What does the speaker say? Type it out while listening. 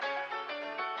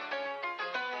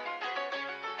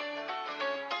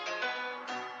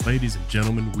Ladies and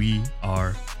gentlemen, we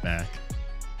are back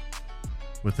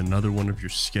with another one of your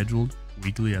scheduled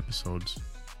weekly episodes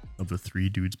of the Three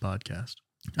Dudes podcast.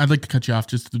 I'd like to cut you off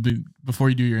just before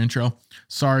you do your intro.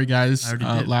 Sorry, guys,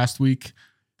 last week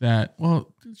the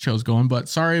show's going, but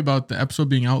sorry about the episode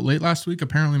being out late last week.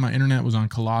 Apparently my internet was on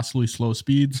colossally slow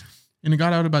speeds and it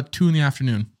got out about 2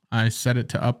 p.m. I set it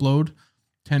to upload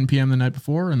 10 p.m. the night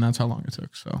before, and that's how long it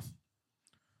took. So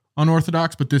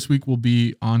unorthodox, but this week will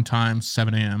be on time,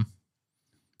 7 a.m.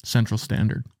 Central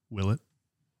Standard. Will it?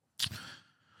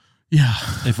 Yeah.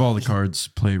 If all the cards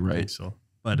play I right. think so.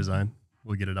 By design,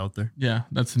 we'll get it out there. Yeah,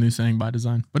 that's the new saying, by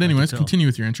design. But anyways, continue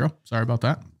with your intro. Sorry about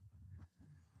that.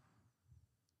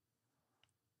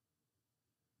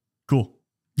 Cool.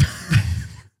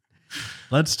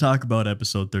 Let's talk about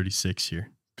episode 36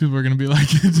 here. People are going to be like,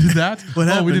 did that? What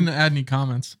happened? We didn't add any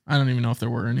comments. I don't even know if there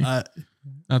were any.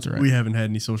 That's all right. We haven't had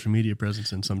any social media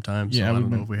presence in some time, so I don't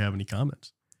know if we have any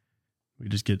comments. I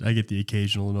get the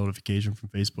occasional notification from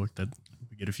Facebook that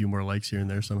we get a few more likes here and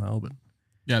there somehow, but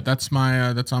yeah, that's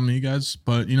on me, guys.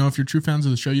 But if you're true fans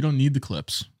of the show, you don't need the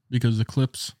clips, because the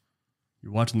clips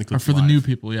you're watching the clips are for live. the new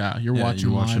people. Yeah, you're watching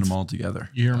them all together.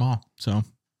 You hear them all. So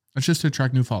that's just to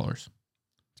attract new followers.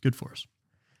 It's good for us.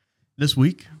 This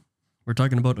week, we're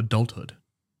talking about adulthood.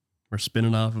 We're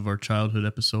spinning off of our childhood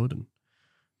episode, and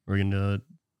we're going to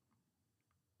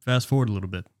fast forward a little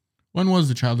bit. When was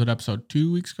the childhood episode?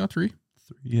 2 weeks ago? 3?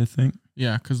 3, I think.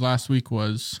 Yeah, because last week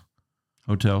was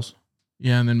Hotels.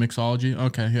 Yeah, and then mixology.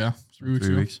 Okay, yeah. 3 weeks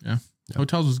 3 ago. weeks. Yeah.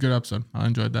 Hotels was a good episode. I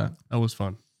enjoyed that. That was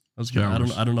fun. That was good.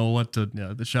 I don't know what to...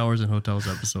 Yeah, the showers and hotels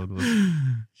episode was...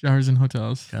 Showers and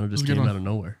hotels. Kind of just came out of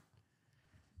nowhere.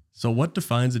 So what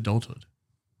defines adulthood?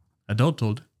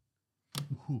 Adulthood.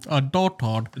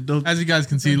 As you guys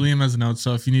can see, Liam has a note,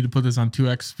 so if you need to put this on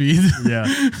 2x speed. Yeah.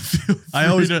 I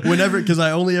always... Because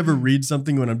I only ever read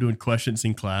something when I'm doing questions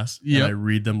in class. And I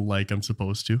read them like I'm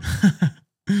supposed to.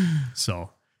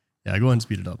 So, yeah, go ahead and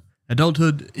speed it up.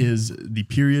 Adulthood is the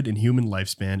period in human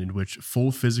lifespan in which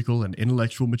full physical and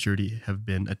intellectual maturity have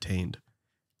been attained.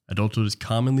 Adulthood is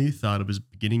commonly thought of as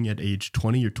beginning at age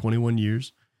 20 or 21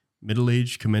 years, middle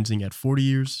age commencing at 40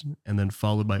 years, and then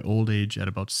followed by old age at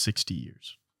about 60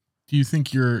 years. Do you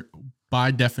think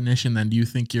by definition then, do you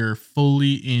think you're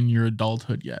fully in your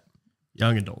adulthood yet?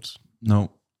 Young adults.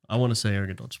 No. I want to say young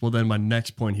adults. Well, then my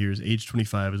next point here is age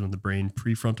 25 is when the brain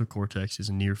prefrontal cortex is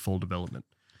in near full development.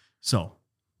 So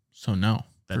no,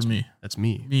 that's for me. That's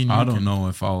me. I don't know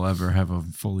if I'll ever have a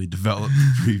fully developed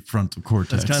prefrontal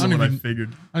cortex. That's kind of what I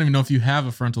figured. I don't even know if you have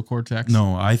a frontal cortex.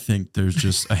 No, I think there's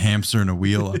just a hamster and a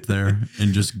wheel up there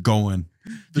and just going.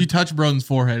 If you touch Broden's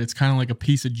forehead, it's kind of like a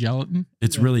piece of gelatin.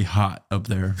 It's really hot up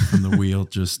there from the wheel,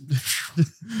 just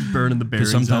burning the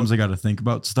bearings. Sometimes I got to think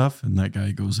about stuff, and that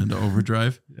guy goes into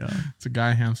overdrive. Yeah, it's a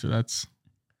guy hamster.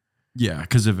 Yeah,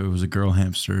 because if it was a girl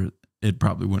hamster, it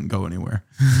probably wouldn't go anywhere.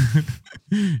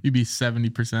 You'd be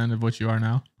 70% of what you are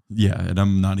now. Yeah, and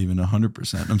I'm not even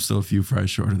 100%. I'm still a few fries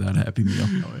short of that Happy Meal.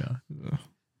 Oh, yeah.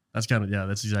 That's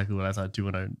that's exactly what I thought, too,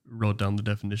 when I wrote down the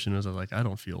definition. I was like, I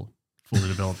don't feel fully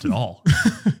developed at all.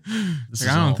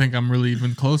 I don't think I'm really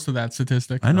even close to that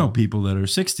statistic. I know people that are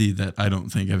 60 that I don't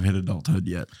think have hit adulthood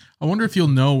yet. I wonder if you'll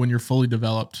know when you're fully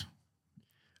developed.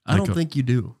 I don't think you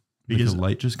do. Because the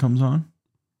light just comes on?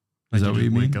 Is that what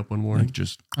you mean? Wake up one morning?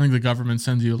 I think the government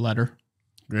sends you a letter.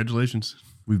 Congratulations.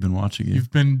 We've been watching it.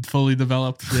 You've been fully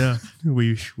developed. Yeah,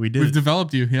 we did. We've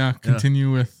developed you. Yeah.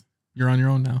 Continue with, you're on your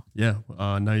own now. Yeah.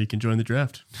 Now you can join the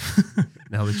draft.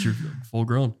 Now that you're full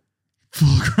grown.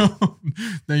 Full grown.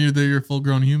 Then you're a full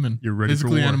grown human. You're ready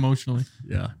physically for war. And emotionally.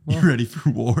 Yeah. You're ready for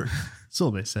war. So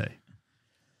they say.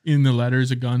 In the letter is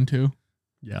a gun too.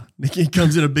 Yeah. It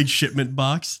comes in a big shipment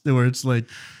box where it's like,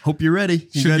 hope you're ready.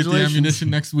 Should get the ammunition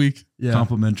next week. Yeah.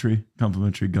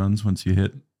 Complimentary guns once you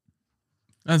hit.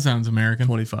 That sounds American.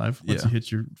 25. Once you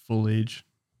hit your full age.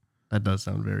 That does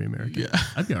sound very American. Yeah.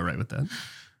 I'd be all right with that.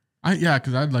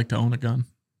 Because I'd like to own a gun.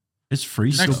 It's free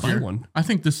next still. year. Buy one. I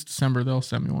think this December they'll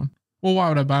send me one. Well, why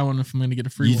would I buy one if I'm going to get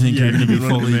a free one? You think you're going to be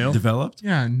fully developed?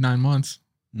 Yeah, in 9 months.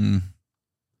 Mm.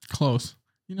 Close.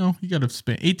 You got to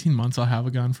spend 18 months. I'll have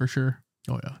a gun for sure.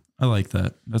 Oh, yeah. I like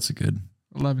that. That's a good.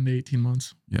 11 to 18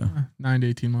 months. Yeah. 9 to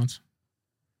 18 months.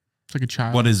 It's like a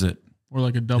child. What is it? Or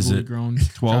like a doubly grown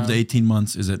 12 child. to 18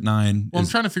 months. Is it 9? Well, I'm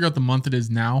trying to figure out the month it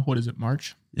is now. What is it,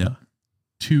 March? Yeah.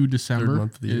 To December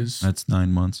month of the year. That's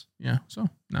 9 months. Yeah, so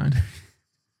 9.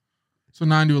 So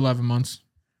 9 to 11 months.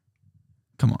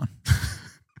 Come on.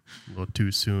 A little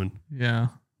too soon. Yeah.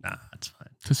 Nah, that's fine.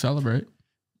 To celebrate.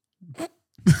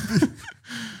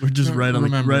 We're just right on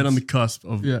the cusp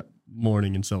of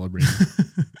mourning and celebrating,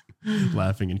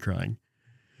 laughing and crying.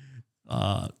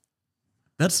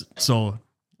 That's so.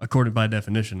 According by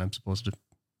definition, I'm supposed to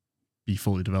be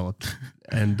fully developed,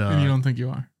 and you don't think you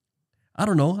are? I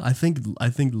don't know. I think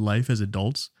life as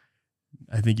adults,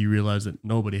 I think you realize that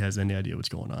nobody has any idea what's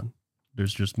going on.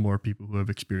 There's just more people who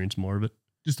have experienced more of it.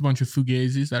 Just a bunch of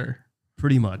fugazis that are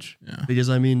pretty much. Yeah. Because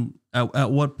I mean, at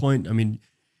what point? I mean,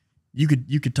 you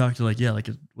could talk to like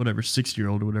a whatever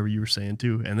 60-year-old or whatever you were saying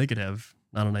too, and they could have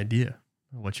not an idea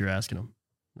what you're asking them.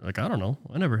 Like, I don't know.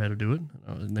 I never had to do it.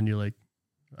 And then you're like,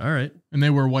 all right. And they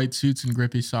wear white suits and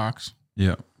grippy socks.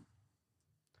 Yeah.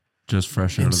 Just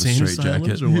fresh out of the straight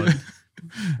jacket. Or what?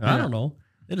 I don't know.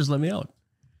 They just let me out.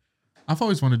 I've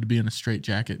always wanted to be in a straight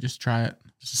jacket. Just try it.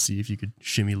 Just to see if you could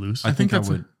shimmy loose. I think I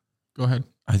would. Go ahead.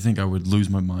 I think I would lose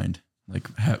my mind. Like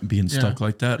being stuck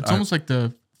like that. It's almost like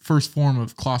the first form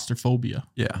of claustrophobia.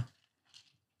 Yeah.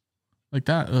 Like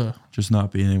that. Just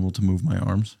not being able to move my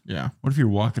arms. Yeah. What if you're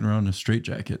walking around in a straight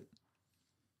jacket?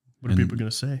 What are people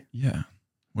going to say? Yeah.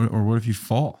 What if you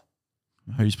fall?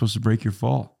 How are you supposed to break your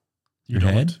fall? Your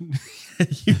head?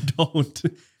 You don't.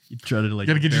 You try to like.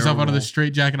 You got to get yourself out of the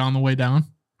straight jacket on the way down.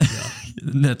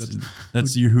 Yeah.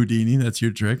 that's your Houdini. That's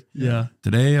your trick. Yeah.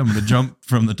 Today I'm going to jump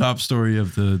from the top story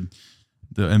of the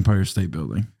Empire State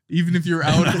Building. Even if you're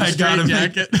out of the straight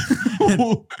jacket.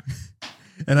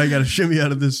 And I got to shimmy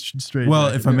out of this straight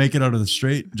jacket. If I make it out of the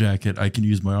straight jacket, I can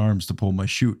use my arms to pull my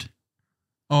chute.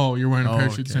 Oh, you're wearing a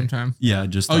parachute at the same time? Yeah,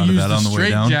 just thought of that on the way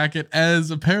down. Straight jacket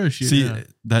as a parachute. See,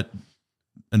 that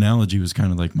analogy was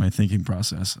kind of like my thinking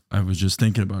process. I was just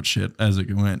thinking about shit as it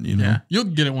went, you know? Yeah, you'll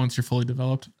get it once you're fully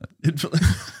developed.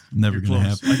 Never going to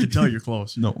happen. I can tell you're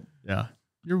close. No. Yeah.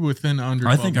 You're within under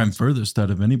 12 I think months. I'm furthest out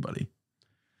of anybody.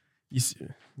 You see,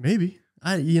 maybe.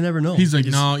 You never know. He's like,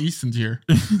 no, Easton's here.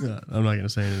 Yeah, I'm not going to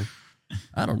say anything.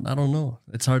 I don't know.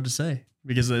 It's hard to say.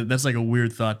 Because that's like a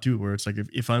weird thought too, where it's like,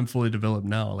 if I'm fully developed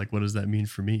now, like, what does that mean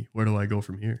for me? Where do I go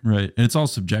from here? Right. And it's all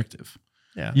subjective.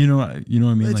 Yeah. You know what I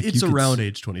mean? It's around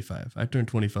age 25. I turned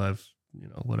 25,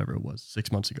 whatever it was,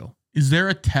 6 months ago. Is there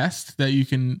a test that you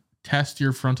can test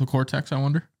your frontal cortex, I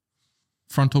wonder?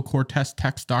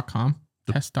 Frontalcortextext.com.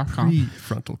 Test.com.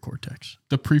 Prefrontal cortex.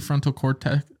 The prefrontal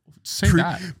cortex. Say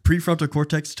that. Prefrontal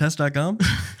cortex test.com?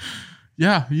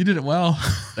 Yeah, you did it well.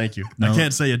 Thank you. No. I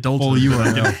can't say adulthood. You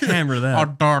are going to hammer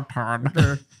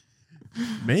that.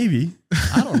 Maybe.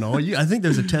 I don't know. I think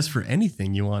there's a test for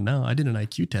anything you want now. I did an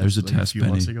IQ test. There's a test a few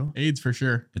months ago. AIDS for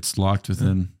sure. It's locked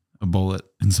within a bullet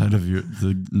inside of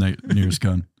the nearest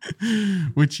gun.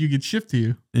 Which you get shipped to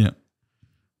you. Yeah.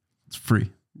 It's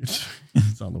free. It's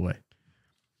on the way.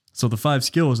 So the 5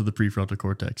 skills of the prefrontal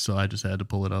cortex. So I just had to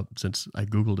pull it up since I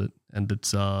Googled it. And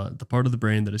it's the part of the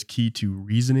brain that is key to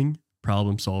reasoning,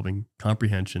 problem solving,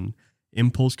 comprehension,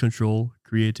 impulse control,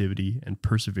 creativity, and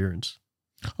perseverance.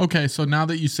 Okay, so now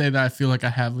that you say that, I feel like I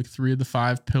have like 3 of the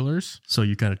 5 pillars. So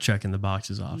you kind of checking the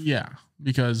boxes off. Yeah,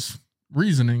 because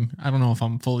reasoning, I don't know if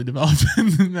I'm fully developed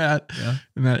in that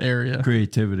area.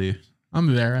 Creativity.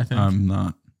 I'm there, I think. I'm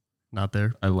not. Not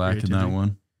there. I lack in that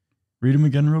one. Read them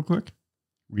again real quick.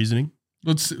 Reasoning.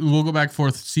 We'll go back and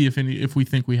forth, see if we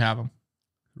think we have them.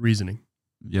 Reasoning.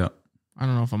 Yeah. I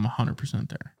don't know if I'm 100%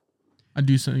 there. I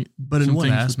do some, but some in what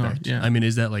aspect? I mean,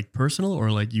 is that like personal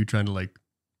or like you trying to like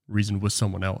reason with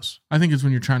someone else? I think it's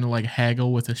when you're trying to like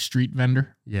haggle with a street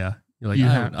vendor. Yeah. You're like,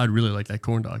 I'd really like that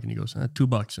corn dog. And he goes,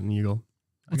 $2. And you go,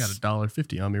 I got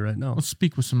 $1.50 on me right now. Let's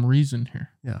speak with some reason here.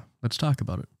 Yeah. Let's talk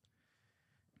about it.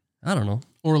 I don't know.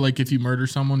 Or like if you murder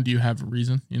someone, do you have a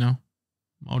reason,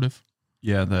 motive?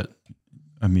 Yeah, I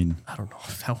don't know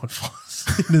if that one falls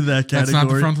into that category. That's not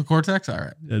the frontal cortex? All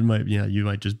right. It might, you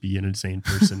might just be an insane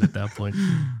person at that point.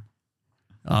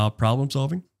 Problem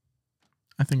solving?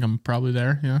 I think I'm probably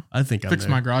there, yeah. I think Fixed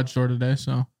my garage door today,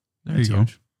 so. There you go.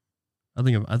 I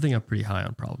think I'm pretty high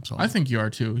on problem solving. I think you are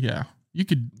too, yeah. You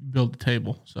could build a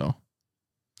table, so.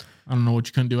 I don't know what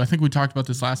you couldn't do. I think we talked about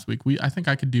this last week. I think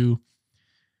I could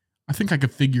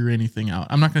figure anything out.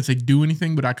 I'm not going to say do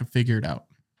anything, but I could figure it out.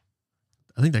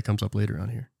 I think that comes up later on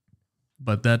here.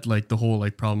 But that like the whole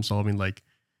like problem solving, like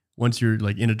once you're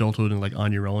like in adulthood and like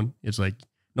on your own, it's like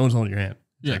no one's holding your hand.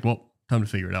 It's like, well, time to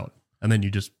figure it out. And then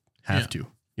you just have to. You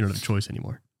don't have a choice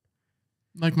anymore.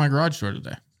 Like my garage door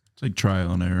today. It's like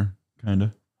trial and error, kind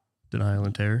of. Denial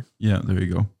and terror. Yeah, there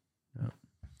you go. Yeah.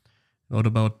 What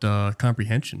about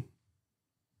comprehension?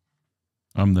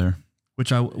 I'm there.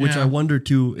 Which I wonder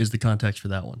too is the context for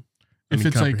that one. If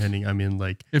it's comprehending,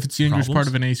 like if it's the English part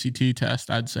of an ACT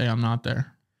test, I'd say I'm not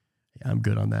there. Yeah, I'm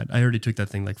good on that. I already took that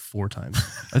thing like 4 times.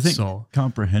 I think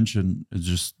comprehension is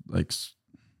just like.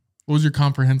 What was your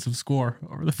comprehensive score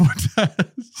over the 4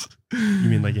 tests? You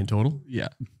mean like in total? Yeah,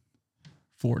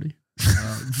 40.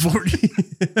 40.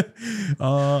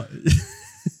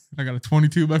 I I got a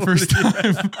 22 my first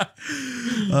time.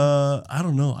 I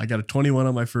don't know. I got a 21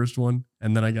 on my first one,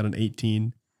 and then I got an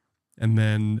 18, and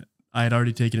then I had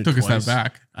already taken it Took twice. a step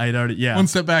back. I had already, yeah. 1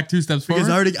 step back, 2 steps forward.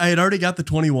 Because I had already got the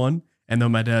 21, and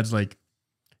then my dad's like,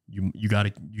 you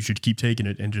should keep taking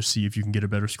it and just see if you can get a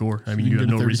better score. I mean, you have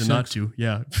no reason not to.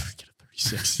 Yeah. Get a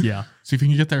 36. Yeah. See if you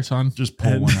can get there, son. Just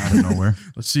pull one out of nowhere.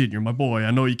 Let's see it. You're my boy.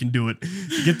 I know you can do it.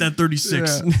 Get that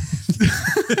 36.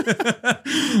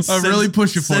 I'll really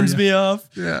push you for Sends me off.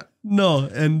 Yeah. No.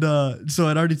 And so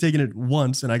I'd already taken it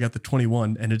once and I got the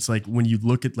 21. And it's like when you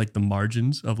look at like the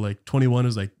margins of like 21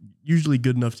 is like usually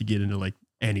good enough to get into like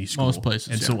any school. Most places.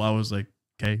 And so I was like,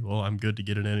 okay, well, I'm good to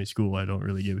get into any school. I don't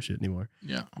really give a shit anymore.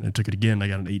 Yeah. And I took it again. I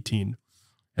got an 18.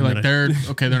 You're like, they're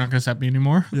not going to accept me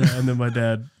anymore. Yeah. And then my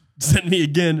dad sent me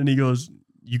again and he goes,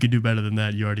 you can do better than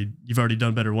that. You've already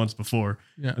done better once before.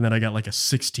 Yeah. And then I got like a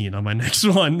 16 on my next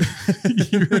one.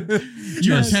 you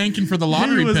were tanking for the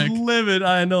lottery pick. He was livid.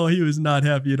 I know. He was not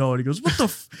happy at all. And he goes, what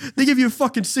the they give you a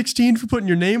fucking 16 for putting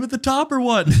your name at the top or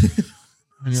what?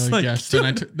 And you're like, yes.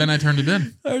 Then I turned it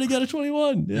in. I already got a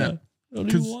 21. Yeah.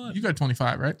 Because you got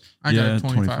 25, right? I got a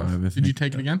 25. Did you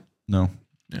take it again? No.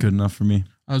 Yeah. Good enough for me.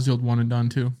 I was the old one and done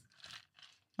too.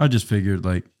 I just figured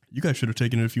like, you guys should have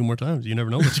taken it a few more times. You never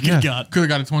know what you got. Could have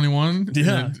got a 21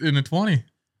 in a 20.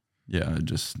 Yeah,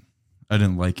 I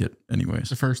didn't like it anyways.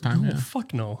 The first time, no,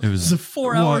 fuck no. It was a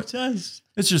 4-hour test.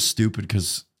 It's just stupid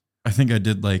because I think I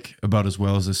did like about as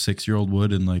well as a 6-year-old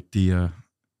would in like the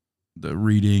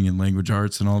reading and language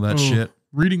arts and all that shit.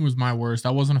 Reading was my worst.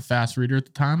 I wasn't a fast reader at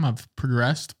the time. I've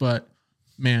progressed, but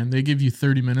man, they give you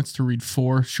 30 minutes to read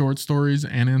 4 short stories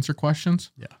and answer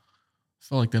questions. Yeah.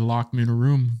 Felt like they locked me in a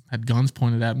room, had guns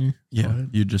pointed at me. Yeah,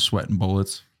 you're just sweating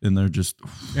bullets and they're just...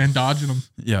 And dodging them.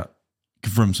 Yeah,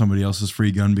 from somebody else's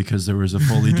free gun because there was a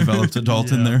fully developed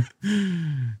adult in there.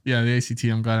 Yeah, the ACT,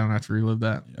 I'm glad I don't have to relive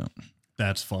that. Yeah,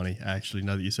 that's funny, actually,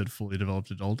 now that you said fully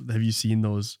developed adult. Have you seen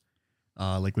those,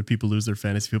 like when people lose their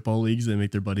fantasy football leagues, they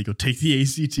make their buddy go take the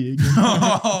ACT again?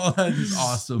 Oh, that is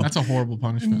awesome. That's a horrible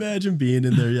punishment. Imagine being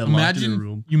in there, locked in a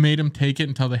room. You made them take it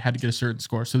until they had to get a certain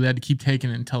score, so they had to keep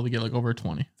taking it until they get like over a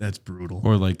 20. That's brutal.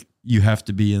 Or like you have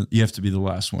to be the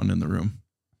last one in the room.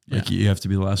 Like you have to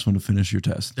be the last one to finish your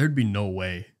test. There'd be no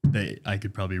way that I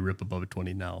could probably rip above a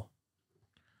 20 now.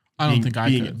 I don't think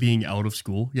I could. Being out of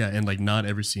school, and like not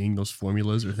ever seeing those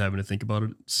formulas or having to think about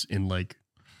it in like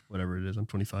whatever it is. I'm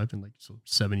 25 in like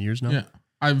 7 years now. Yeah,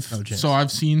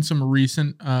 I've seen some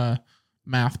recent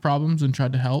math problems and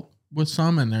tried to help with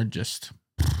some, and they're just.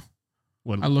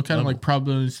 I look at it like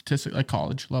probability statistics, like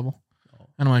college level,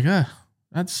 and I'm like, I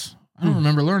don't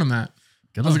remember learning that.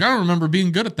 I was like, I don't remember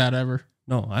being good at that ever.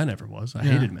 No, I never was. I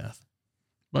hated math.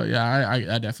 But yeah,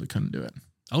 I definitely couldn't do it.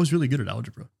 I was really good at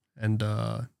algebra and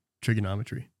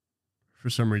trigonometry. For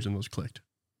some reason, those clicked.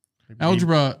 Like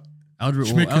algebra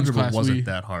wasn't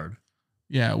that hard.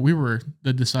 Yeah, we were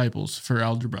the disciples for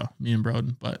algebra, me and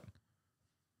Broden. But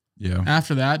yeah,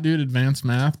 after that, dude, advanced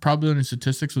math, probability and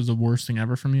statistics was the worst thing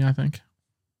ever for me, I think.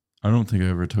 I don't think I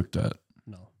ever took that.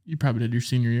 No. You probably did your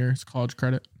senior year. It's college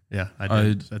credit. Yeah, I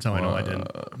did. That's how I know I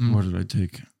didn't. What did I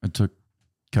take? I took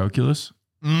calculus.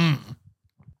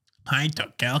 I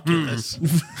took calculus.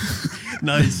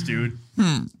 Nice, dude.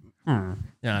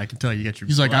 Yeah, I can tell you got your.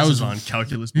 He's like, I was on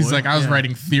calculus. Boy. He's like, I was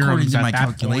writing theorems at my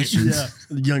calculations.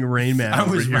 Yeah, young Rain Man. I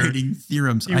was writing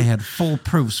theorems. I had full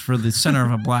proofs for the center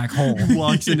of a black hole. He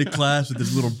walks into class with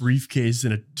his little briefcase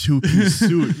and a 2-piece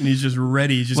suit, and he's just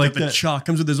ready. He's just like got the chalk.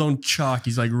 Comes with his own chalk.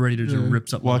 He's like ready to just rip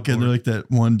something. Walk in there like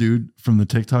that one dude from the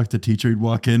TikTok. The teacher would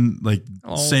walk in like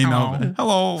same outfit.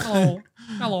 Hello.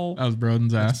 Hello. That was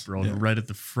Broden's ass. Broden right at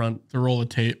the front. The roll of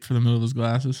tape for the middle of his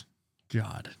glasses.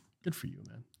 God, good for you,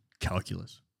 man.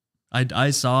 Calculus.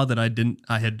 I saw that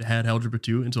I had algebra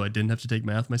 2, and so I didn't have to take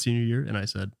math my senior year, and I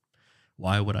said,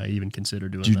 why would I even consider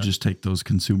doing that? Did you just take those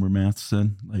consumer maths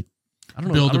then? Like, I don't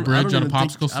know. Build a bridge out of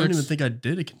popsicle sticks? I don't even think I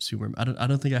did a consumer. I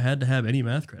don't think I had to have any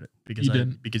math credit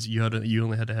because you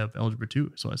only had to have algebra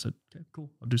 2. So I said, okay, cool,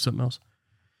 I'll do something else.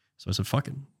 So I said, fuck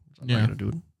it. I'm not gonna do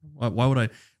it.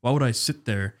 Why would I sit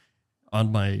there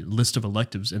on my list of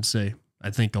electives and say, I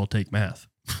think I'll take math?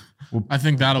 Well, I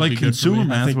think that'll be consumer good for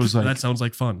me. math was like that sounds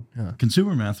like fun. Yeah.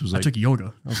 Consumer math was like I took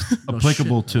yoga.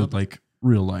 Applicable to like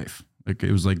real life. Like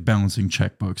it was like balancing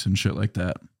checkbooks and shit like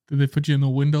that. Did they put you in the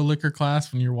window liquor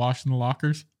class when you're washing the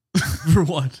lockers? For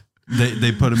what?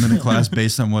 They put him in a class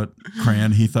based on what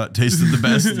crayon he thought tasted the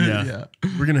best. Yeah.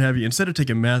 We're going to have you, instead of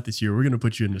taking math this year, we're going to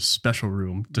put you in a special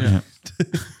room to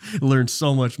learn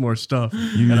so much more stuff.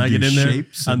 And I get in there,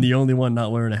 I'm the only one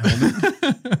not wearing a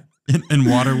helmet. And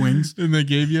water wings. And they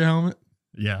gave you a helmet?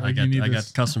 Yeah, like I got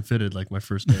custom fitted like my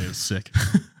first day. It was sick.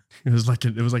 It was like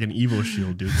an Evo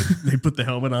shield, dude. They put the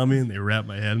helmet on me and they wrapped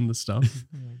my head in the stuff.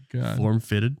 Oh, God. Form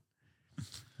fitted.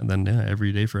 And then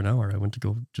every day for an hour I went to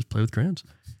go just play with crayons.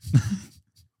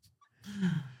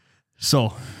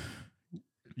 So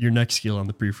your next skill on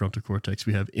the prefrontal cortex,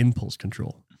 we have impulse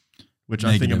control, which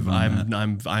negative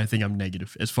I think I'm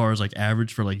negative. As far as like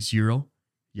average for like 0,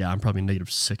 yeah, I'm probably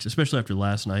 -6, especially after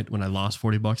last night when I lost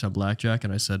 $40 on blackjack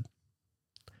and I said,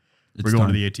 we're going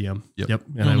to the ATM. Yep.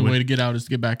 And the only way to get out is to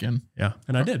get back in. Yeah.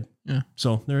 And I did. Yeah.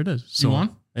 So there it is. So, you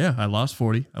won? Yeah. I lost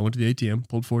 40. I went to the ATM,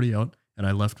 pulled 40 out, and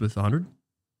I left with 100.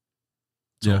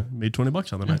 So made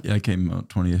 $20 on the night. Yeah, I came out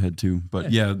 20 ahead too.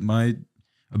 But my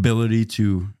ability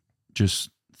to just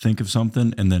think of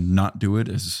something and then not do it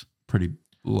is pretty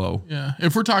low. Yeah.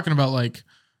 If we're talking about like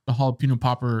the jalapeno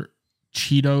popper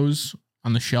Cheetos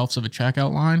on the shelves of a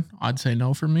checkout line, I'd say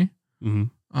no for me.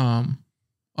 Mm-hmm.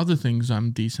 Other things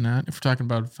I'm decent at. If we're talking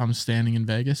about if I'm standing in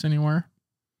Vegas anywhere,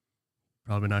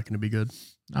 probably not going to be good.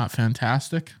 Not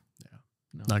fantastic. Yeah.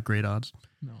 No. Not great odds.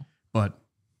 No. But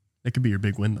it could be your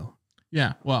big win though.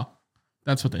 Yeah. Well,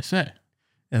 that's what they say.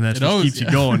 And that's what keeps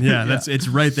you going. Yeah, it's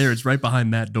right there. It's right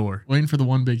behind that door. Waiting for the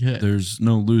one big hit. There's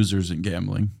no losers in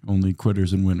gambling, only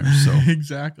quitters and winners. So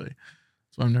exactly.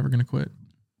 So I'm never going to quit.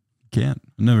 Can't.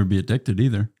 I'll never be addicted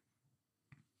either.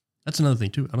 That's another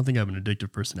thing too. I don't think I have an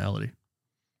addictive personality.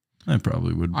 I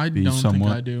probably would I be don't somewhat.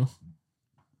 think I do.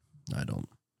 I don't.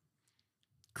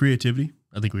 Creativity.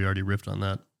 I think we already riffed on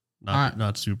that.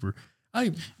 Not super.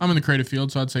 I'm in the creative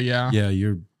field, so I'd say yeah. Yeah,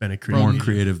 you're more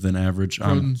creative than average.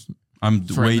 Broden's I'm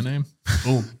way the name.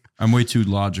 I'm way too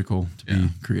logical to be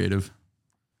creative.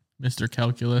 Mr.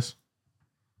 Calculus.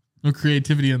 No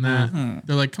creativity in that. Mm-hmm.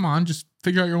 They're like, come on, just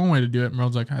figure out your own way to do it. And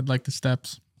Broden's like, I'd like the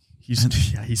steps. He's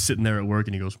sitting there at work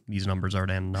and he goes, these numbers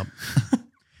aren't adding up.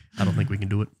 I don't think we can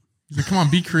do it. He's like, come on,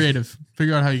 be creative.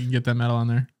 Figure out how you can get that metal on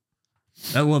there.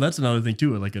 That's another thing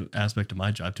too. Like an aspect of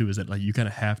my job too is that like you kind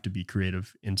of have to be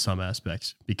creative in some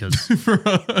aspects because for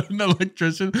an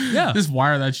electrician, just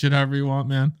wire that shit however you want,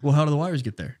 man. Well, how do the wires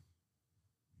get there?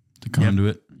 The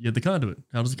conduit. You have the conduit.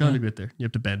 How does the conduit get there? You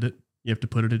have to bend it. You have to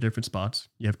put it at different spots.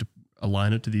 You have to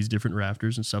align it to these different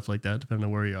rafters and stuff like that, depending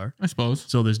on where you are. I suppose.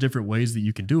 So there's different ways that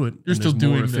you can do it. You're still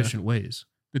doing more efficient ways.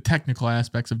 The technical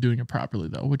aspects of doing it properly,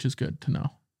 though, which is good to know.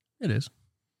 It is.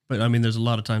 But I mean, there's a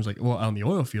lot of times like, well, out in the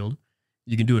oil field,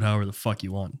 you can do it however the fuck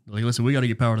you want. Like, listen, we got to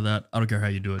get power to that. I don't care how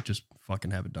you do it. Just fucking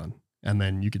have it done. And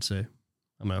then you could say,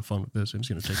 I'm going to have fun with this. It's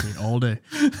going to take me all day.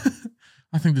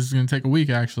 I think this is going to take a week,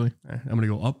 actually. I'm going to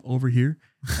go up over here.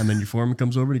 And then your foreman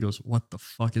comes over and he goes, what the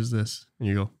fuck is this? And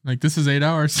you go, like, this is 8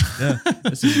 hours. Yeah,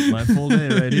 this is my full day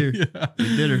right here.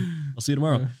 Big dinner. I'll see you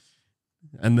tomorrow. Yeah.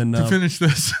 And then to finish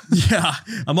this. Yeah,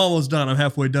 I'm almost done. I'm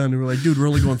halfway done. And we're like, dude, we're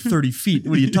only going 30 feet.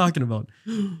 What are you talking about?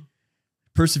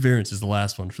 Perseverance is the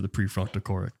last one for the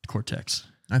prefrontal cortex.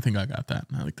 I think I got that.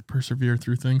 I like to persevere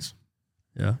through things.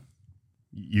 Yeah.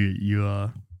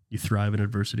 You thrive in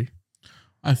adversity.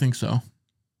 I think so.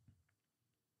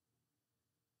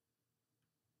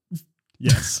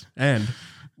 Yes. And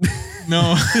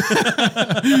no.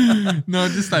 No,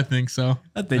 just I think so.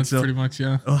 I think that's so. Pretty much,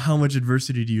 yeah. Oh, how much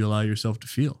adversity do you allow yourself to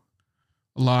feel?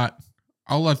 A lot.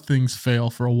 I'll let things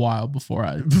fail for a while before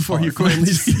you quit. Before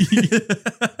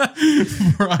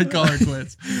I call it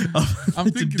quits.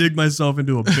 I'm thinking to dig myself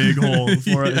into a big hole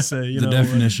before I say, the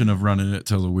definition of running it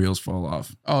till the wheels fall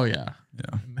off. Oh yeah.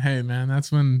 Yeah. Hey man,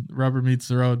 that's when rubber meets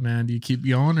the road, man. Do you keep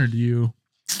going or do you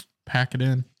pack it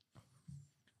in?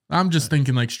 I'm just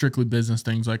thinking like strictly business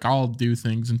things. Like I'll do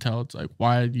things until it's like,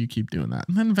 why do you keep doing that?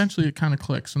 And then eventually it kind of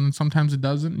clicks. And then sometimes it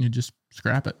doesn't and you just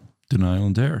scrap it. Denial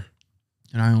and terror.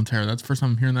 Denial and terror. That's the first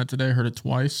time I'm hearing that today. I heard it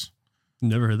twice.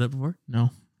 Never heard that before? No.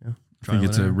 Yeah. I think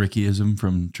it's a Rickyism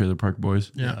from Trailer Park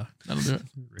Boys. Yeah. That'll do it.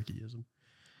 Rickyism.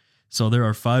 So there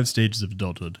are 5 stages of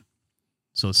adulthood.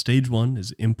 So stage 1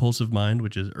 is impulsive mind,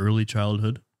 which is early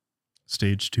childhood.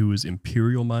 Stage 2 is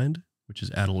imperial mind, which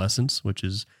is adolescence, which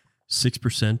is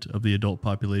 6% of the adult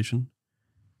population.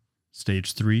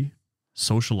 Stage 3,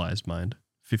 socialized mind,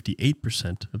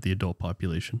 58% of the adult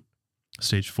population.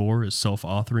 Stage 4 is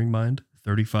self-authoring mind,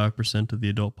 35% of the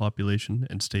adult population.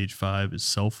 And stage 5 is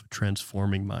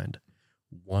self-transforming mind,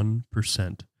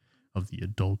 1% of the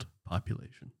adult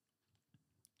population.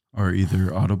 Are either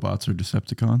Autobots or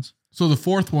Decepticons? So the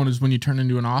 4th one is when you turn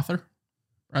into an author,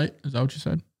 right? Is that what you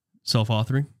said?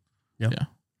 Self-authoring? Yep.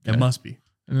 Yeah. It must be.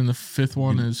 And then the 5th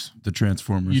one is the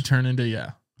Transformers. You turn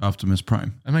into, Optimus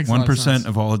Prime. That makes 1%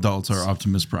 of all adults are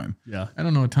Optimus Prime. Yeah. I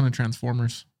don't know a ton of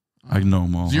Transformers. I know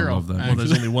them all. 0. I love that. Well,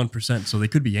 there's only 1%, so they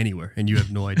could be anywhere, and you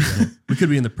have no idea. We could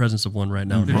be in the presence of one right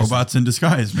now. Robots in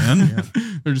disguise, man.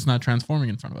 They're just not transforming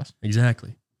in front of us.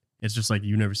 Exactly. It's just like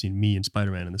you've never seen me and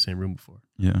Spider-Man in the same room before.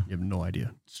 Yeah. You have no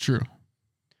idea. It's true.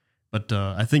 But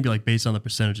I think like based on the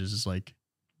percentages, it's like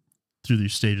through the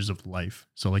stages of life.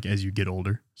 So like as you get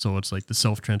older, so it's like the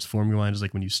self-transforming mind is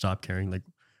like when you stop caring, like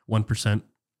 1%,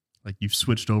 like you've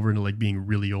switched over into like being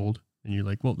really old, and you're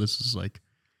like, well, this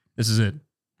is it.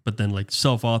 But then like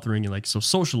self-authoring and like so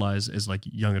socialize as like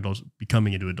young adults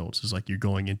becoming into adults is like you're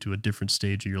going into a different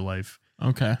stage of your life.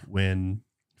 Okay. When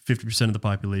 50% of the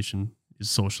population is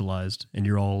socialized and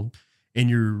you're all in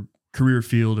your career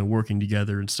field and working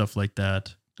together and stuff like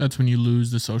that. That's when you lose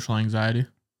the social anxiety.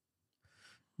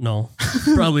 No,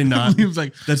 probably not. Liam's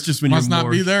like, that's just when must you're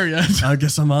not be there yet. I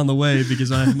guess I'm on the way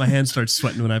because my hands start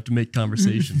sweating when I have to make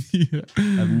conversation. Yeah. I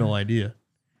have no idea.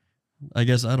 I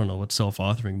guess I don't know what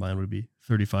self-authoring mine would be.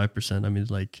 35%. I mean,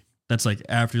 like that's like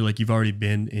after like you've already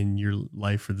been in your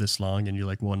life for this long, and you're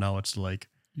like, well, now it's like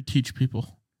You teach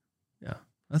people. Yeah,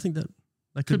 I think that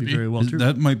could be very well true.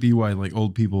 That might be why like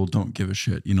old people don't give a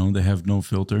shit. You know, they have no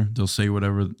filter. They'll say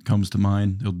whatever comes to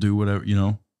mind. They'll do whatever, you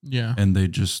know. Yeah. And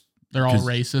they're all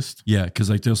racist. Yeah, because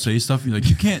like they'll say stuff. You're like,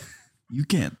 you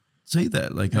can't say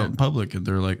that like out in public, and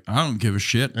they're like, I don't give a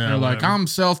shit. Yeah, they're like, I'm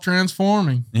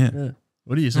self-transforming. Yeah.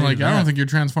 What are you saying? Like, I don't think you're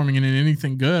transforming into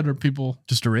anything good, or people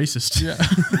just a racist. Yeah.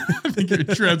 I think you're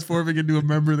transforming into a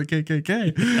member of the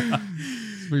KKK. Yeah.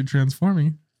 That's what you're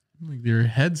transforming. Like your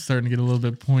head's starting to get a little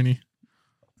bit pointy.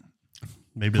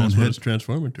 Maybe that's what it's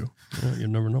transforming to. Yeah, you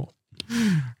never know.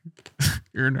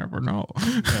 You never know.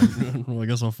 Yeah, well, I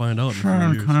guess I'll find out.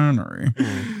 Sean Connery.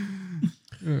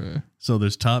 So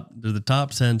there's the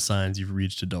top 10 signs you've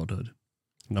reached adulthood.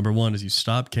 Number 1 is you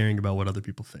stop caring about what other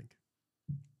people think.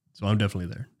 So I'm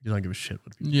definitely there. You don't give a shit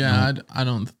what people think. I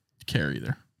don't care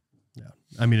either. Yeah.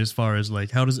 I mean, as far as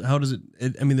like, how does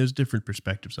it, I mean, there's different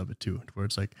perspectives of it too, where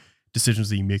it's like decisions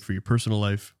that you make for your personal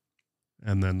life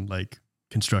and then like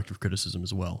constructive criticism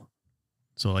as well.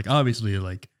 So like, obviously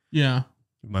like, yeah,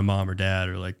 my mom or dad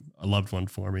or like a loved one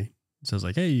for me says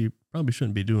like, hey, you probably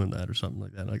shouldn't be doing that or something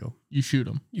like that. And I go, you shoot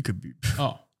them. You could be.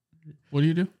 Oh, what do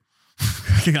you do?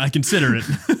 I consider it.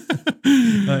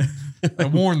 I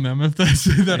warn them if they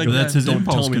say that again. That's his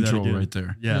impulse control right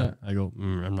there. Yeah. I go,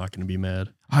 I'm not going to be mad.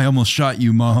 I almost shot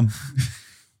you, Mom.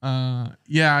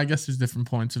 Yeah, I guess there's different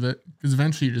points of it because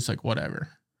eventually you're just like, whatever.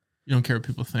 You don't care what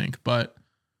people think, but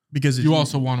because you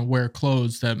also want to wear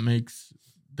clothes that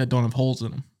don't have holes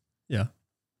in them. Yeah.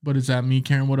 But is that me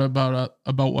caring about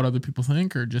what other people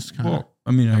think, or just kind of? Well,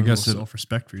 I mean, I guess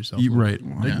self-respect for yourself. Right.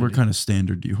 Like, what kind of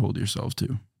standard do you hold yourself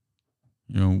to?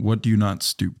 You know, what do you not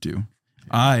stoop to?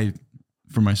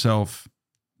 For myself,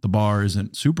 the bar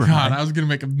isn't super high. God, I was gonna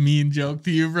make a mean joke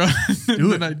to you, bro.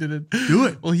 Do it. I didn't. Do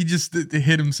it. Well, he just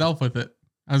hit himself with it.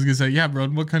 I was gonna say, yeah, bro.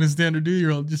 What kind of standard do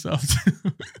you hold yourself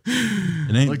to?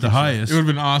 It ain't the highest. It would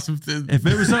have been awesome if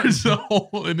it was a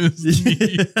hole in his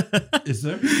knee. Is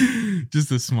there?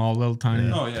 Just a small little tiny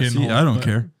pinhole. I don't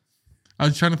care. I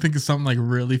was trying to think of something like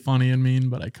really funny and mean,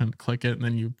 but I couldn't click it, and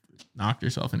then you knocked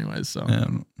yourself anyways. So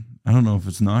I don't know if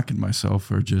it's knocking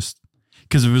myself or just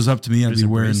because if it was up to me, I'd be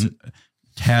wearing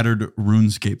tattered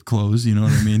RuneScape clothes. You know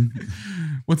what I mean?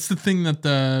 What's the thing that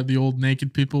the old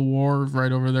naked people wore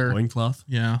right over there? Loincloth?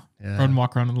 Yeah. I wouldn't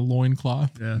walk around in a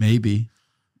loincloth. Yeah. Maybe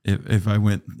if I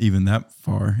went even that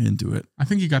far into it. I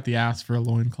think you got the ass for a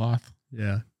loincloth.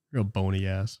 Yeah. Real bony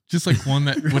ass. Just like one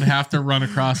that would have to run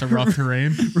across a rough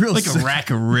terrain. Like a rack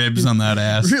of ribs on that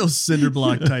ass. Real cinder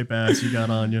block type ass you got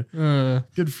on you.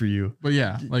 Good for you. But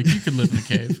yeah, like you could live in a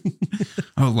cave.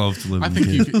 I would love to live in a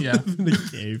cave. I think you could, yeah. In a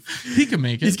cave. He can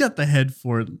make it. He's got the head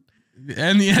for it.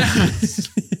 And the ass.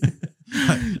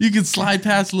 You can slide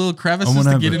past little crevices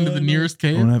to get into the nearest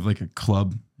cave. I want to have like a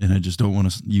club, and I just don't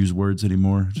want to use words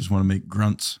anymore. I just want to make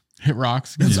grunts. Hit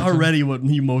rocks. That's already what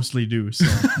you mostly do. So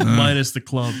minus the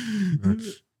club.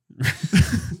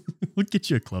 We'll get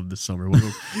you a club this summer.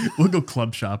 We'll go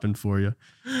club shopping for you.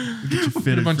 We'll get you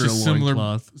fitted a bunch for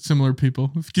of similar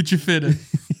people. Get you fitted.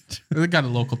 They got a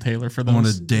local tailor for those. I want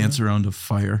to dance around a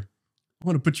fire. I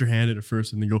want to put your hand in it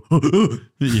first and then go.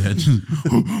 Yeah.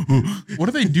 What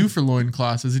do they do for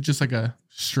loincloths? Is it just like a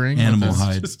string? Animal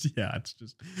hide. It's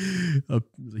just a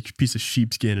piece of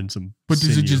sheepskin and some. But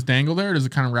does it just dangle there, or does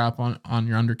it kind of wrap on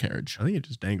your undercarriage? I think it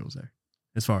just dangles there,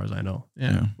 as far as I know.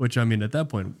 Yeah. Which, I mean, at that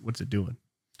point, what's it doing?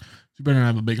 You better not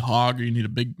have a big hog, or you need a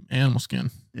big animal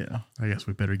skin. Yeah. I guess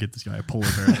we better get this guy a polar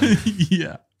bear.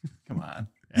 Yeah. Come on.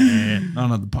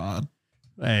 On the pod.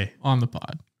 Hey. On the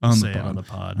pod. On the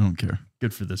pod. I don't care.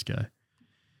 Good for this guy.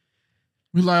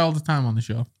 We lie all the time on the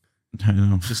show. I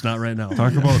know. Just not right now.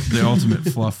 Talk about the ultimate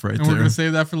fluff right and there. We're going to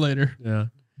save that for later. Yeah.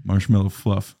 Marshmallow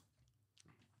fluff.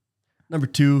 Number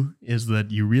 2 is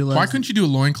that you realize. Why couldn't you do a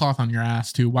loincloth on your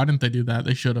ass too? Why didn't they do that?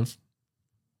 They should have.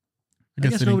 I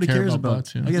guess nobody cares about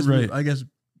butts, I guess. Right. I guess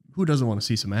who doesn't want to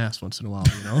see some ass once in a while?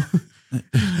 You know.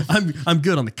 I'm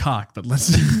good on the cock, but let's.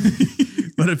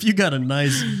 But if you got a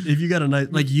nice,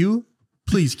 like you,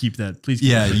 please keep that. Please.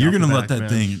 Keep that you're gonna let that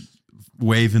thing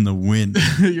wave in the wind.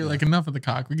 You're like, enough of the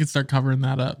cock. We could start covering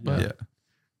that up. But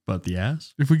But the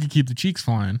ass. If we could keep the cheeks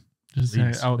flying. Just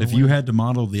out if you had to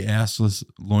model the assless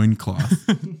loincloth,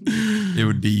 it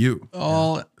would be you.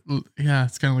 Yeah,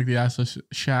 it's kind of like the assless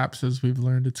chaps, as we've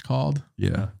learned it's called.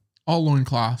 Yeah. All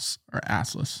loincloths are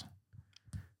assless.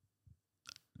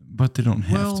 But they don't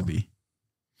have to be.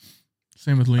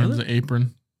 Same with Liam's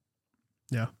apron.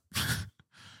 Yeah.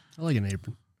 I like an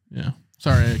apron. Yeah.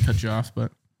 Sorry I cut you off,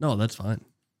 but. No, that's fine.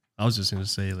 I was just going to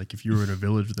say, like, if you were in a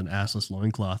village with an assless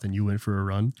loincloth and you went for a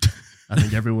run, I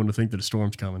think everyone would think that a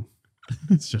storm's coming.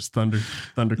 It's just thunder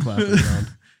clapping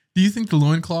around. Do you think the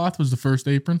loincloth was the first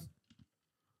apron?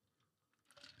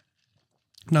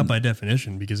 Not by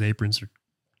definition, because aprons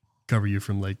cover you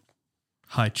from like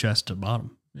high chest to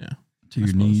bottom. Yeah. To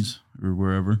your knees or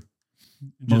wherever.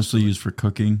 Mostly used for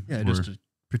cooking. Yeah, just to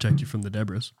protect you from the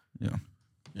debris. Yeah.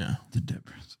 Yeah. The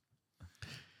debris.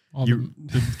 All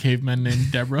the cavemen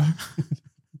named Deborah.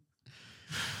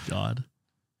 God.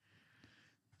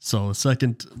 So the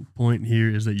second point here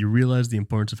is that you realize the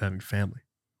importance of having family.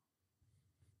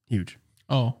 Huge.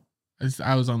 Oh,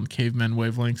 I was on the caveman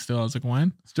wavelength still. I was like,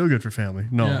 when? Still good for family.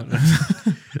 No.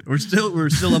 Yeah. we're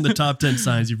still on the top 10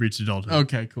 signs you've reached adulthood.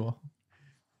 Okay, cool.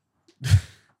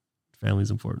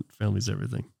 Family's important. Family's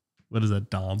everything. What is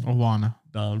that, Dom? Owana.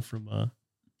 Dom from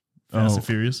Fast and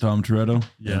Furious. Dom Toretto?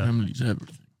 Yeah. Family's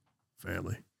everything.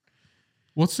 Family.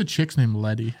 What's the chick's name?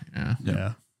 Letty.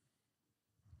 Yeah.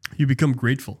 You become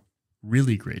grateful.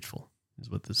 Really grateful is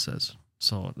what this says.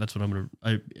 So that's what I'm going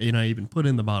to... I even put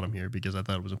in the bottom here because I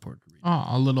thought it was important to read. Oh,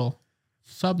 a little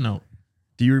sub-note.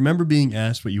 Do you remember being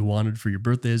asked what you wanted for your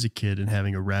birthday as a kid and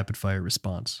having a rapid-fire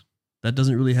response? That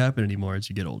doesn't really happen anymore as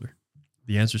you get older.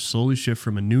 The answers slowly shift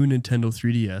from a new Nintendo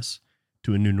 3DS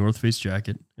to a new North Face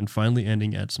jacket and finally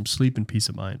ending at some sleep and peace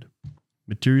of mind.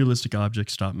 Materialistic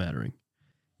objects stop mattering.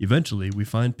 Eventually, we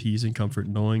find peace and comfort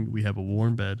knowing we have a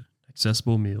warm bed,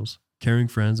 accessible meals, caring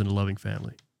friends, and a loving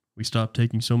family. We stop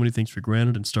taking so many things for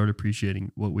granted and start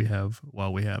appreciating what we have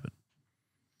while we have it.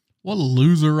 What a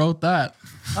loser wrote that.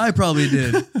 I probably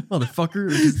did. Motherfucker.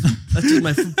 That's just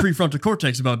my prefrontal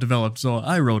cortex about developed, so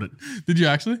I wrote it. Did you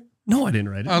actually? No, I didn't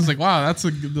write it. I was like, wow, that's a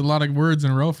lot of words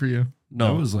in a row for you.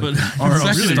 No, that was like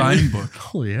R.L. Stein book.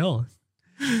 Holy hell.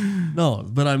 No,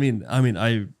 but I mean,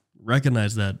 I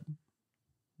recognize that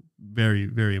very,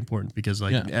 very important because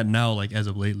and now, like as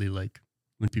of lately, like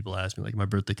when people ask me, like my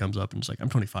birthday comes up and it's like, I'm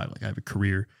 25, like I have a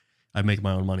career, I make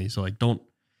my own money. So like,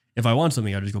 if I want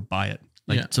something, I just go buy it.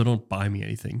 Like, so don't buy me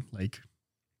anything. Like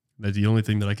that's the only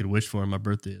thing that I could wish for on my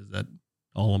birthday is that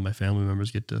all of my family members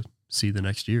get to see the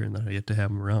next year and that I get to have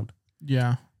them around.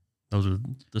 Yeah. Those are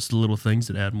just the little things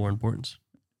that add more importance.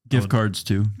 Gift cards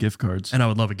too. Gift cards. And I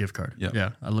would love a gift card. Yeah.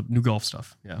 Yeah. I love new golf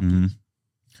stuff. Yeah. Mm-hmm.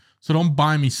 So don't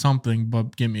buy me something,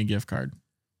 but give me a gift card.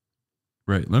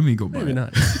 Right. Let me go buy Maybe it.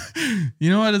 not.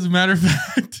 You know what? As a matter of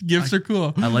fact, gifts are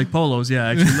cool. I like polos. Yeah.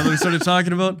 Actually, another we started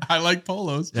talking about. I like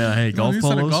polos. Yeah. Hey, golf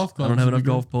polos. I don't have enough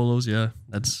golf polos. Yeah.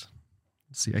 Let's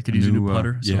see. I could use a new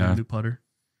putter. A new putter.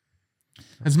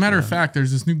 As a matter of fact,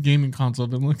 there's this new gaming console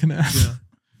I've been looking at. Yeah.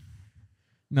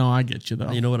 No, I get you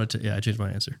though. You know what? I changed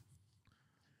my answer.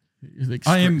 You're like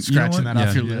scratching that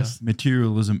off your list.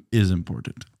 Materialism is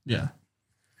important. Yeah.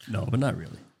 No, but not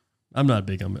really. I'm not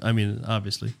big on it. I mean,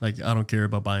 obviously, like I don't care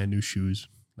about buying new shoes,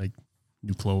 like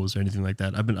new clothes or anything like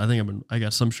that. I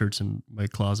got some shirts in my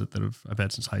closet that I've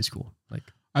had since high school. Like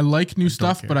I like new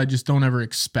stuff, but I just don't ever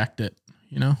expect it.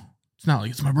 You know, it's not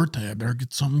like it's my birthday. I better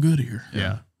get something good here.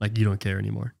 Yeah. Like you don't care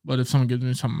anymore. But if someone gives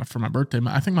me something for my birthday,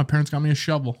 I think my parents got me a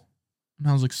shovel, and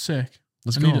I was like, sick.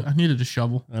 I needed a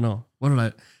shovel. I know. What did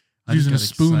I using a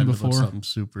spoon before something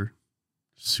super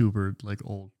like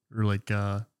old or like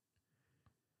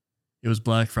it was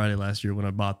Black Friday last year when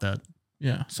I bought that.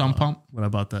 Yeah, sun pump. When I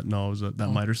bought that, it was that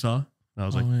miter saw. And I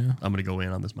was I'm gonna go in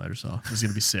on this miter saw. It's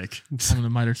gonna be sick. I'm gonna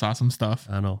miter saw some stuff.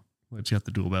 I know. It's got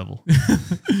the dual bevel.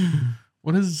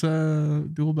 What does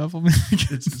dual bevel mean?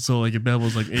 It's so like a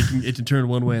bevel's like it can turn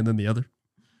one way and then the other.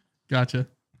 Gotcha.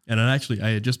 And I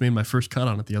had just made my first cut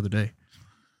on it the other day.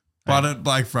 Bought it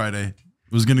Black Friday.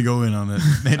 Was gonna go in on it.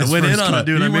 I went in on it,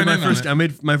 dude. I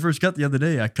made my first cut the other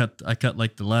day. I cut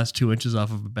like the last 2 inches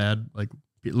off of a bad like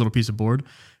little piece of board,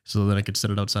 so that I could set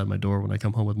it outside my door when I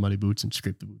come home with muddy boots and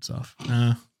scrape the boots off.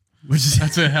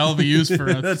 That's a hell of a use for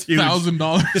a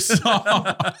 $1,000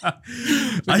 saw.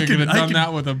 I could have done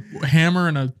that with a hammer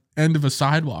and an end of a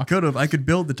sidewalk. Could have. I could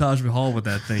build the Taj Mahal with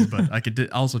that thing, but I could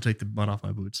also take the mud off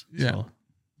my boots. Yeah. So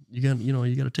you got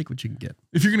to take what you can get.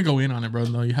 If you're gonna go in on it, bro,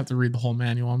 though, you have to read the whole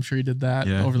manual. I'm sure you did that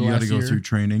over the last year. You got to go through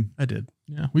training. I did.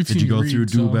 Yeah, Did you go through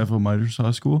dual bevel miter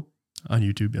saw school on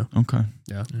YouTube? Yeah. Okay.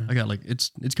 Yeah. I got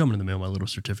it's coming in the mail. My little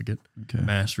certificate. Okay.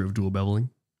 Master of dual beveling.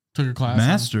 Took a class.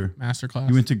 Master class.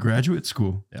 You went to graduate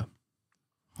school. Yeah.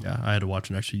 Yeah. I had to watch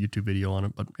an actual YouTube video on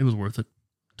it, but it was worth it.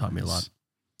 Taught me a lot.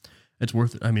 It's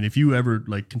worth it. I mean, if you ever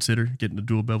consider getting a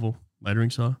dual bevel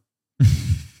mitering saw,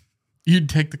 you'd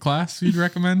take the class. You'd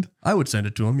recommend? I would send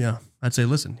it to him. Yeah. I'd say,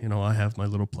 listen, I have my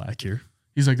little plaque here.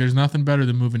 He's like, there's nothing better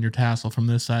than moving your tassel from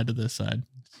this side to this side.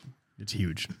 It's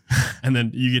huge. And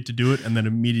then you get to do it and then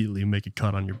immediately make a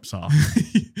cut on your saw.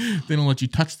 They don't let you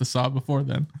touch the saw before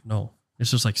then. No. It's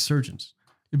just like surgeons.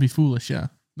 It'd be foolish, yeah.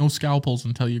 No scalpels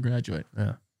until you graduate.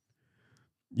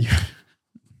 Yeah.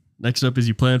 Next up is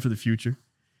you plan for the future.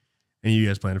 And you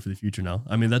guys plan for the future now.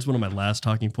 I mean, that's one of my last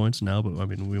talking points now, but I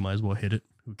mean, we might as well hit it.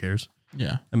 Who cares?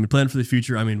 Yeah. I mean, plan for the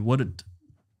future. I mean,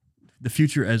 the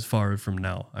future as far from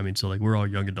now. I mean, so we're all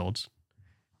young adults.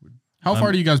 How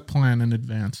far do you guys plan in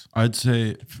advance? I'd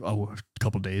say a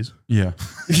couple days. Yeah.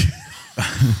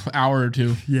 Hour or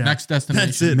two. Yeah. Next destination.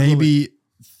 That's it. Maybe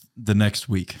the next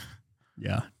week.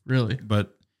 Yeah. Really?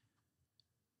 But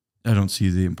I don't see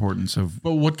the importance of.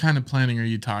 But what kind of planning are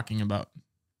you talking about?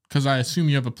 Because I assume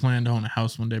you have a plan to own a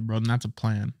house one day, bro, and that's a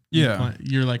plan. Yeah.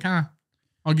 You're like, I'll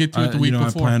get to it the week before.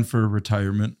 I plan for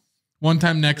retirement. One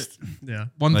time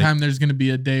Time there's going to be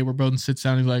a day where Broden sits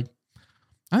down and he's like,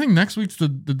 I think next week's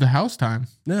the house time.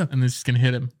 Yeah. And it's just going to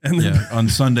hit him. And then on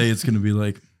Sunday, it's going to be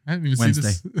like, I didn't even Wednesday.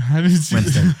 see this. I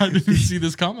didn't even see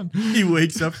this coming. He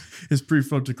wakes up, his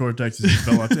prefrontal cortex is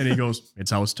developed, and he goes,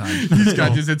 it's house time. This guy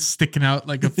just it's sticking out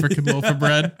like a freaking loaf of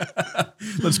bread.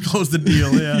 Let's close the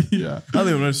deal. Yeah. Yeah. I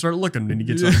think when I start looking, and he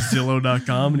gets on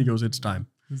Zillow.com and he goes, it's time.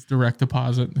 It's direct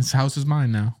deposit. This house is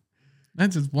mine now.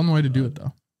 That's just one way to do it,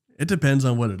 though. It depends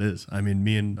on what it is. I mean,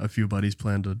 me and a few buddies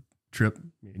planned a trip.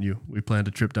 Me and you, we planned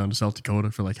a trip down to South Dakota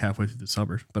for halfway through the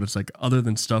summer. But it's other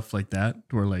than stuff like that,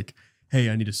 where hey,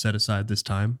 I need to set aside this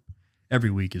time. Every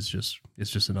week is just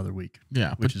another week.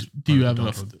 Yeah. But do you have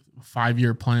a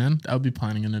 5-year plan? I would be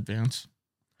planning in advance.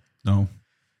 No.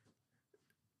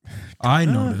 I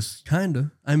noticed. Kind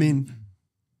of. I mean,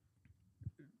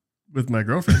 with my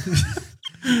girlfriend,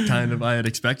 kind of. I had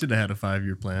expected to have a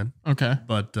 5-year plan. Okay.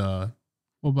 But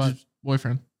what about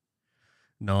boyfriend?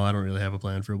 No, I don't really have a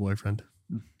plan for a boyfriend.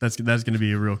 That's going to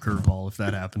be a real curveball if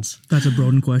that happens. That's a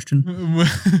Broden question.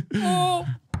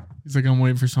 He's like, I'm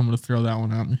waiting for someone to throw that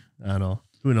one at me. I know.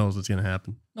 Who knows what's going to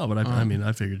happen? No, but I mean,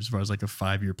 I figured as far as a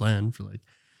 5-year plan for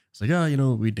it's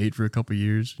we date for a couple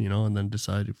years, and then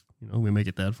decide if, we make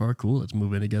it that far, cool, let's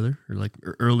move in together.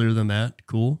 Or earlier than that,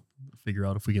 cool. Figure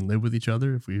out if we can live with each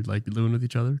other, if we like living with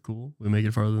each other, cool. We make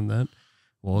it farther than that.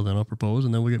 Well, then I'll propose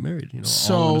and then we'll get married,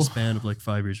 all in a span of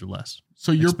 5 years or less.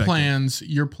 So your plans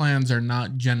are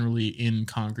not generally in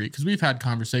concrete, because we've had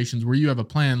conversations where you have a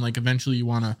plan, eventually you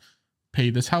want to pay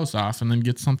this house off and then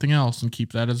get something else and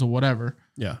keep that as a whatever.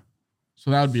 Yeah. So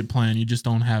that would be a plan. You just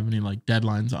don't have any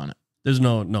deadlines on it. There's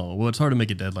no. Well, it's hard to make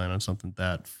a deadline on something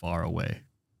that far away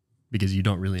because you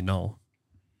don't really know.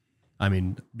 I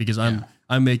mean, because I'm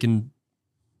making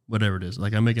whatever it is.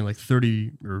 I'm making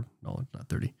 30 or no, not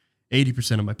 30.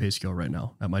 80% of my pay scale right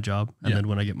now at my job. And then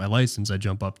when I get my license, I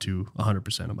jump up to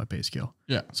 100% of my pay scale.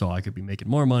 Yeah. So I could be making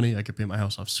more money. I could pay my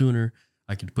house off sooner.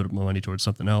 I could put my money towards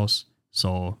something else.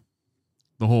 So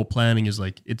the whole planning is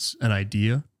it's an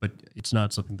idea, but it's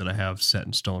not something that I have set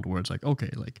in stone to where it's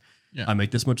okay, I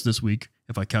make this much this week.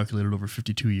 If I calculate it over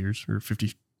 52 years or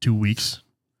 52 weeks,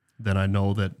 then I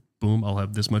know that boom, I'll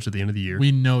have this much at the end of the year.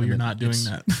 We know you're not doing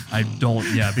that. I don't,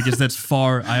 because that's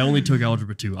far. I only took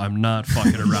Algebra 2. I'm not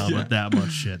fucking around with that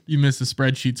much shit. You missed the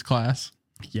spreadsheets class.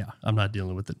 Yeah, I'm not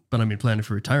dealing with it. But I mean, planning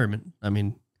for retirement. I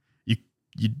mean,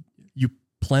 you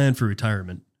plan for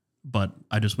retirement, but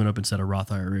I just went up and set a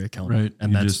Roth IRA account. Right.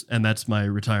 And that's my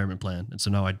retirement plan. And so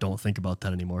now I don't think about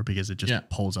that anymore because it just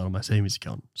pulls out of my savings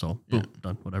account. So boom,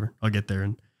 done, whatever. I'll get there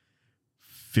in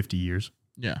 50 years.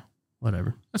 Yeah.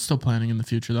 Whatever. That's still planning in the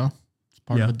future, though. It's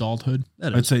part of adulthood.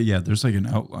 I'd say, there's an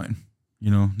outline,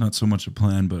 not so much a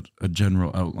plan, but a general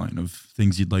outline of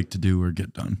things you'd like to do or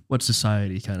get done. What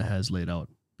society kind of has laid out.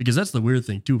 Because that's the weird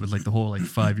thing, too, with the whole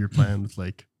 5-year plan with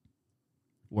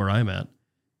where I'm at.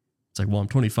 It's well, I'm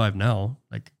 25 now.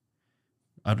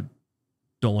 I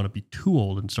don't want to be too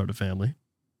old and start a family.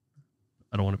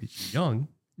 I don't want to be too young.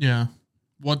 Yeah.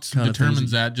 What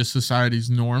determines that? Just society's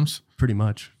norms? Pretty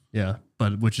much. Yeah,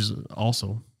 but which is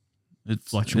also It's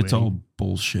fluctuating. all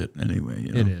bullshit anyway.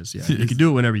 It is. Yeah, you can do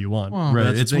it whenever you want. Well,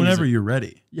 right. It's whenever you're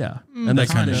ready. Yeah, and that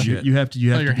kind of shit. You have to.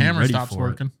 You have to your be hammer ready stops for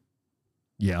working. It.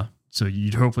 Yeah, so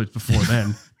you'd hopefully it's before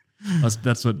then.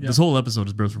 That's what this whole episode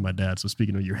is birthed from my dad. So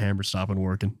speaking of your hammer stopping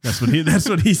working, that's what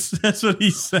he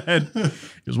said.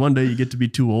 Because one day you get to be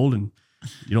too old and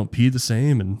you don't pee the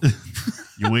same, and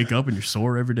you wake up and you're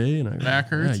sore every day, and back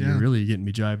hurts. You're really getting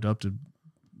me jived up to,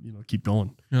 keep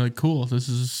going. You're like, cool. This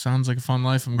sounds like a fun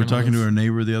life. We're talking to our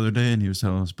neighbor the other day, and he was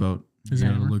telling us about his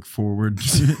hammer. Look forward.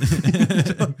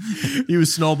 He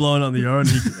was snow blowing on the yard,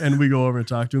 and we go over and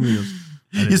talk to him. He goes,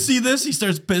 you see this? He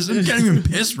starts pissing. He can't even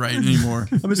piss right anymore.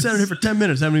 I've been standing here for 10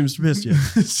 minutes. Haven't even pissed yet.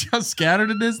 See how scattered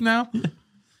it is now? Yeah.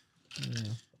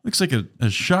 Looks like a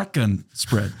shotgun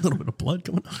spread. A little bit of blood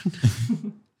coming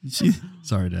on. You see?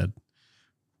 Sorry, Dad.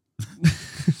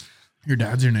 Your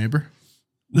dad's your neighbor?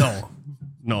 No.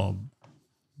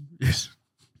 Yes.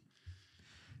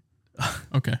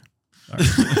 Okay. All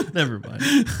right. Never mind.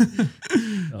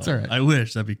 It's all right. I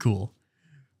wish. That'd be cool.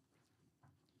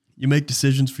 You make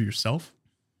decisions for yourself.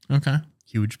 Okay.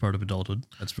 Huge part of adulthood.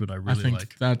 That's what I really think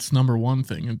like. that's number one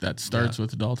thing that starts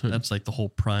with adulthood. That's like the whole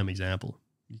prime example.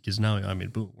 Because now,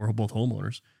 boom, we're both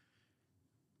homeowners.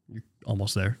 You're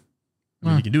almost there.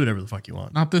 You can do whatever the fuck you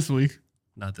want. Not this week.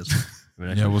 Not this week.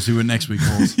 We'll see what next week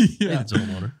holds. It's a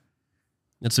homeowner.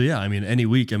 And so, any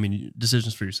week,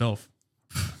 decisions for yourself.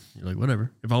 You're like,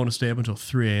 whatever. If I want to stay up until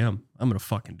 3 a.m., I'm going to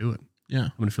fucking do it. Yeah.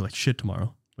 I'm going to feel like shit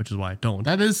tomorrow, which is why I don't.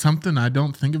 That is something I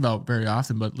don't think about very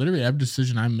often, but literally every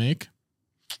decision I make,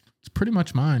 it's pretty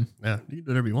much mine. Yeah, you can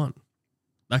do whatever you want.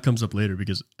 That comes up later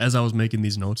because as I was making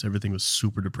these notes, everything was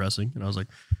super depressing. And I was like,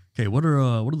 okay, what are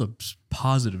the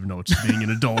positive notes of being an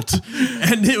adult?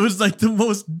 And it was like it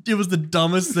was the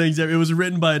dumbest things ever. It was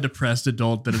written by a depressed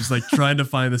adult that was like trying to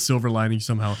find the silver lining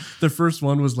somehow. The first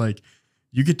one was like,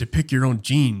 you get to pick your own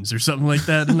jeans or something like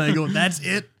that. And I go, that's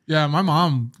it? Yeah, my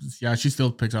mom, she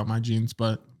still picks out my jeans.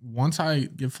 But once I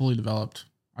get fully developed,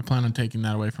 I plan on taking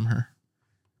that away from her.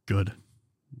 Good.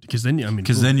 Because then,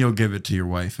 then you'll give it to your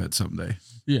wife at someday.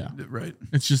 Yeah. Right.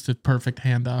 It's just a perfect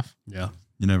handoff. Yeah.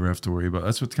 You never have to worry about it.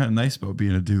 That's what's kind of nice about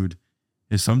being a dude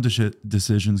is some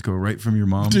decisions go right from your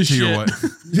mom to your wife.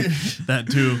 That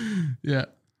too. Yeah.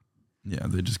 Yeah.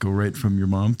 They just go right from your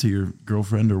mom to your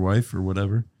girlfriend or wife or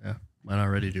whatever. Yeah. Mine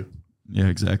already do. Yeah,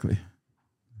 exactly.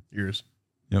 Yours.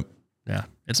 Yep. Yeah.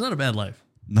 It's not a bad life.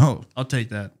 No. I'll take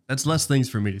that. That's less things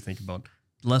for me to think about.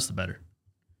 The less the better.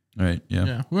 Right. Yeah.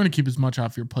 Yeah. We're going to keep as much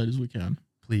off your plate as we can.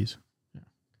 Please. Yeah.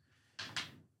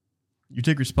 You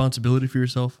take responsibility for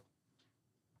yourself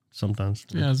sometimes.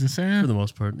 Yeah, I was going to say. For the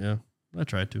most part, yeah. I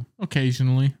try to.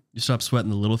 Occasionally. You stop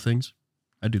sweating the little things.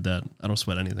 I do that. I don't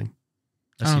sweat anything.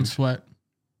 I don't sweat.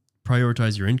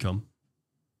 Prioritize your income.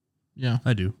 Yeah.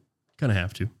 I do. Kind of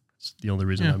have to. It's the only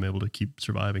reason I'm able to keep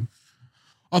surviving.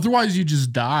 Otherwise, you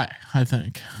just die, I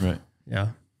think. Right. Yeah.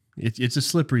 It's a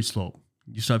slippery slope.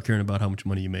 You stop caring about how much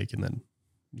money you make and then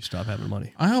you stop having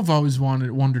money. I have always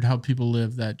wondered how people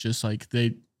live that just like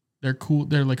they're cool.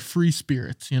 They're like free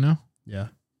spirits, you know? Yeah.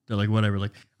 They're like, whatever.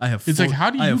 Like I have, it's like,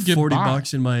 how do you get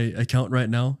 $40 in my account right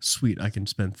now? Sweet. I can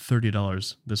spend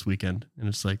 $30 this weekend. And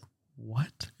it's like,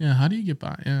 what? Yeah. How do you get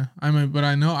by? Yeah. But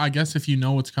I guess if you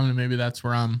know what's coming, maybe that's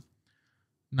where I'm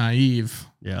naive.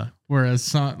 Yeah.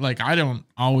 Whereas I don't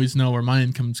always know where my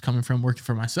income's coming from working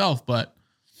for myself, but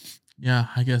yeah,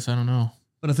 I guess I don't know.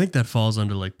 But I think that falls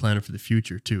under like planning for the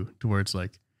future too, to where it's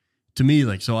like, to me,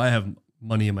 like, so I have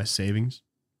money in my savings,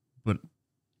 but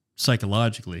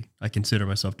psychologically, I consider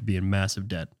myself to be in massive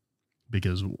debt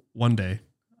because one day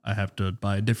I have to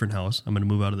buy a different house. I'm going to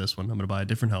move out of this one. I'm going to buy a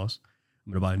different house.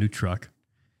 I'm going to buy a new truck.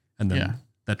 And then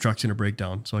that truck's going to break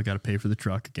down. So I got to pay for the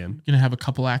truck again. You're going to have a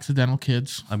couple accidental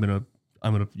kids. I'm going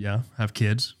to have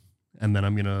kids. And then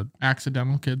I'm going to.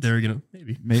 Accidental kids. They're going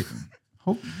to, maybe.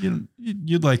 Hope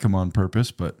you'd like them on purpose,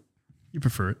 but you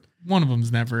prefer it. One of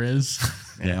them's never is.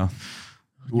 Yeah.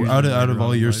 Out of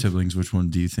all your siblings, which one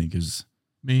do you think is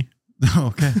me?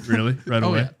 Okay. Really? Right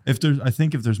away. Yeah. If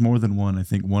there's more than one, I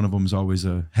think one of them is always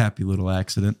a happy little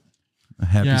accident, a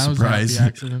happy surprise, happy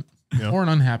accident, or an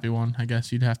unhappy one. I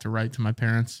guess you'd have to write to my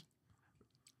parents.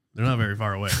 They're not very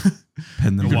far away.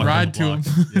 Pen them. Ride to them.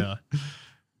 Yeah.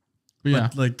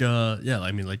 But like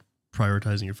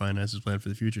prioritizing your finances, plan for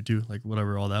the future too. Like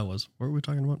whatever all that was. What were we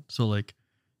talking about? So like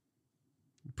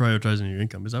prioritizing your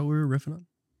income. Is that what we were riffing on?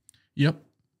 Yep.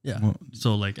 Yeah. Well,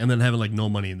 so like, and then having like no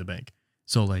money in the bank.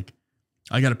 So like,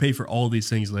 I got to pay for all these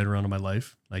things later on in my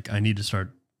life. Like I need to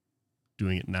start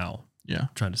doing it now. Yeah.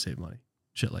 Trying to save money.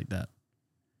 Shit like that.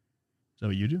 Is that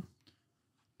what you do?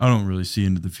 I don't really see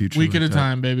into the future. Week at a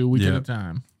time, baby. Week at a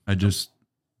time. I just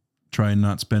try and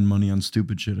not spend money on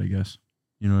stupid shit, I guess.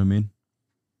 You know what I mean?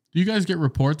 Do you guys get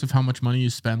reports of how much money you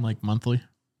spend like monthly?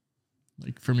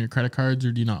 Like from your credit cards,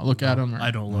 or do you not look at them? Or?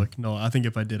 I don't look. No, I think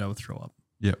if I did, I would throw up.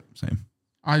 Yep, same.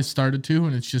 I started to,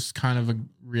 and it's just kind of a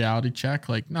reality check.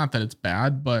 Like, not that it's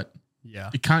bad, but yeah,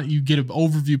 it kind of, you get an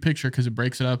overview picture because it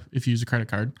breaks it up if you use a credit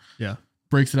card. Yeah,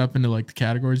 breaks it up into like the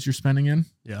categories you're spending in.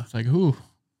 Yeah, it's like, ooh,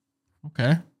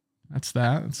 okay, that's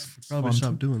that. It's probably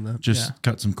stop doing that. Just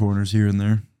cut some corners here and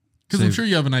there. Because I'm sure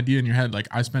you have an idea in your head, like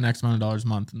I spend X amount of dollars a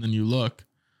month, and then you look,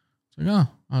 it's like,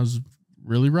 oh, I was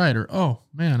really right, or oh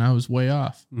man, I was way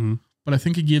off. Mm-hmm. But I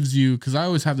think it gives you, because I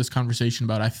always have this conversation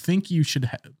about, I think you should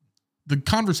the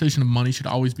conversation of money should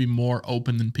always be more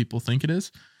open than people think it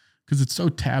is, because it's so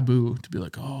taboo to be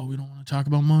like, oh, we don't want to talk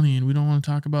about money, and we don't want to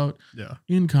talk about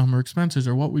income or expenses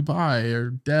or what we buy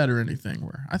or debt or anything.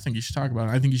 Where I think you should talk about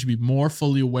it. I think you should be more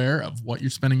fully aware of what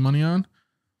you're spending money on,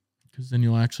 because then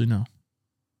you'll actually know.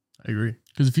 I agree.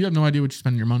 Because if you have no idea what you're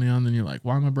spending your money on, then you're like,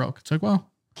 why am I broke? It's like,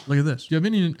 well, look at this. Do you have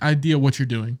any idea what you're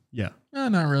doing? Yeah.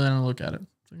 Not really. I don't look at it.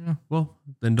 It's like, oh. Well,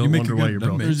 then don't wonder why you're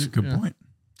broke. That's a good point.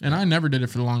 And I never did it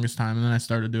for the longest time. And then I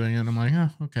started doing it. And I'm like, oh,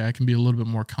 okay, I can be a little bit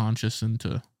more conscious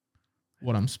into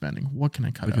what I'm spending. What can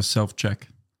I cut out? Like a self-check.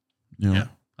 You know? Yeah.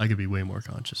 I could be way more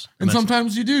conscious. And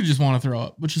sometimes you do just want to throw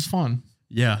up, which is fun.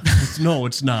 Yeah. No,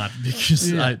 it's not.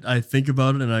 Because I think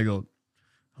about it and I go,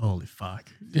 holy fuck.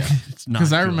 Yeah. It's not.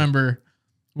 Because I remember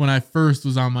when I first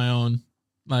was on my own,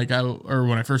 when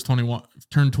I first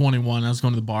turned 21, I was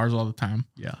going to the bars all the time.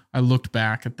 Yeah. I looked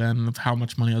back at then of how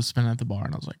much money I was spending at the bar,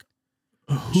 and I was like,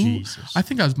 Jesus. I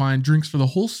think I was buying drinks for the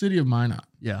whole city of Minot.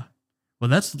 Yeah. Well,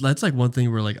 that's like one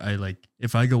thing where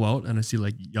if I go out and I see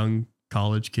like young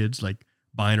college kids like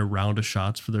buying a round of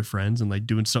shots for their friends and like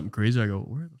doing something crazy, I go,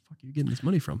 where the fuck are you getting this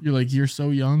money from? You're like, you're so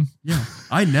young. Yeah.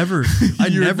 I never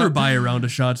buy a round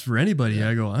of shots for anybody. Yeah.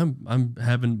 I go, I'm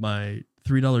having my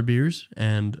 $3 beers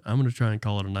and I'm going to try and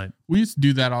call it a night. We used to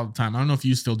do that all the time. I don't know if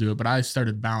you still do it, but I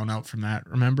started bowing out from that.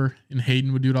 Remember? And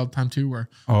Hayden would do it all the time too, where,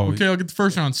 okay, I'll get the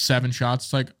first round 7 shots.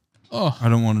 It's like, oh, I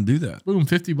don't want to do that. Boom,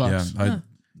 $50. Yeah.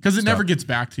 Because it never gets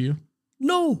back to you.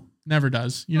 No. Never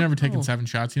does. You're never taking 7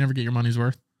 shots. You never get your money's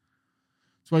worth.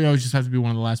 That's why you always just have to be one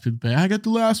of the last people to pay. I got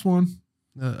the last one.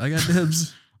 I got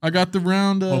dibs. I got the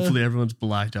round. Hopefully everyone's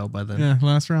blacked out by then. Yeah,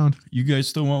 last round. You guys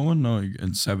still want one? No,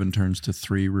 and 7 turns to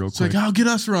 3 real quick. It's like, I'll get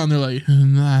us a round. They're like,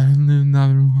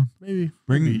 another one. Maybe.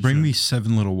 Bring me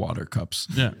 7 little water cups.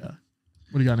 Yeah. What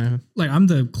do you got, Nathan? Like, I'm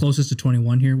the closest to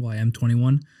 21 here. Well, I am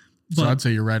 21. So I'd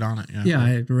say you're right on it. Yeah,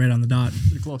 I'm right on the dot.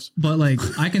 Pretty close. But like,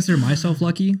 I consider myself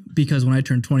lucky because when I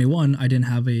turned 21, I didn't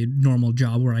have a normal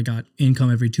job where I got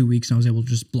income every 2 weeks and I was able to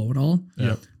just blow it all.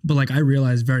 Yeah. But like, I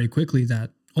realized very quickly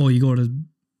that, you go to,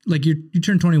 like, you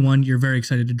turn 21, you're very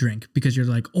excited to drink because you're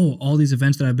like, all these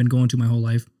events that I've been going to my whole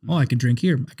life, I can drink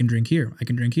here, I can drink here, I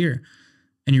can drink here.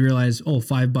 And you realize,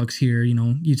 $5 here,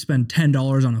 you'd spend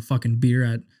 $10 on a fucking beer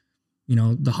at,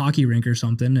 the hockey rink or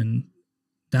something, and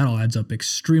that all adds up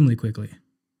extremely quickly.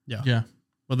 Yeah. Yeah.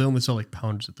 Well, they only sell like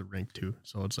pounds at the rink too.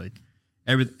 So it's like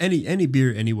any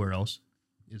beer anywhere else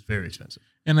is very expensive.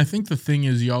 And I think the thing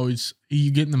is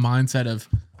you get in the mindset of,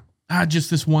 just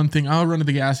this one thing. I'll run to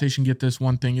the gas station, get this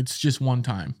one thing. It's just one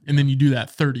time. And then you do that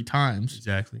 30 times.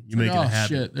 Exactly. You make it a habit.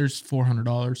 Shit, there's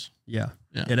 $400. Yeah.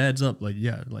 It adds up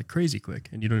like crazy quick.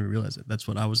 And you don't even realize it. That's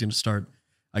what I was going to start.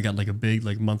 I got like a big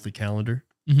like monthly calendar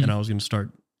and I was going to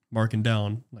start marking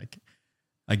down, like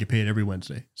I get paid every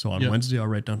Wednesday. So on Wednesday, I'll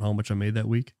write down how much I made that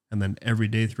week. And then every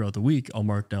day throughout the week, I'll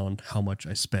mark down how much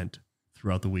I spent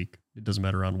throughout the week. It doesn't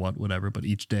matter on whatever, but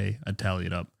each day I'd tally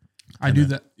it up. I do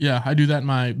that. Yeah, I do that in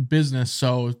my business.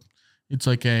 So it's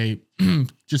like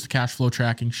just a cash flow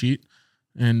tracking sheet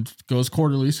and it goes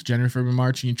quarterly. So January, February,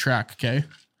 March, and you track, okay,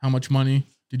 how much money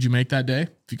did you make that day?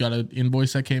 If you got an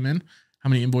invoice that came in, how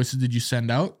many invoices did you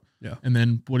send out? Yeah. And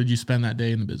then what did you spend that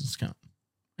day in the business account?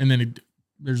 And then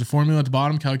there's a formula at the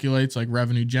bottom, calculates like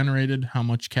revenue generated, how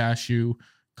much cash you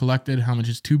collected, how much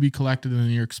is to be collected, and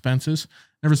then your expenses.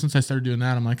 Ever since I started doing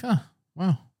that, I'm like,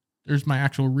 wow. There's my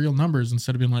actual real numbers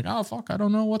instead of being like, fuck, I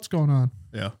don't know what's going on.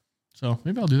 Yeah. So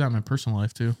maybe I'll do that in my personal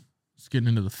life too. Just getting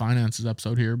into the finances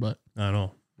episode here, but I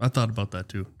know. I thought about that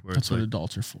too. That's what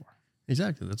adults are for.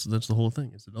 Exactly. That's the whole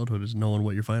thing. It's adulthood is knowing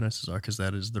what your finances are because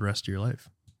that is the rest of your life.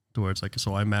 To where it's like,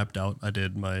 so I mapped out, I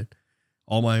did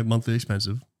all my monthly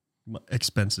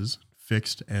expenses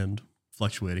fixed and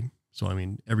fluctuating. So, I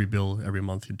mean, every bill every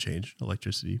month could change,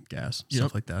 electricity, gas,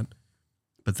 stuff like that.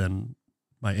 But then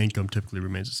my income typically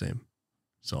remains the same.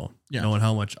 So knowing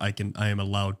how much I am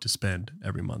allowed to spend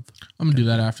every month. I'm going to do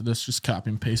that after this. Just copy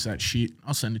and paste that sheet.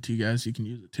 I'll send it to you guys. You can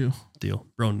use it too. Deal.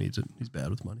 Broden needs it. He's bad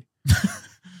with money.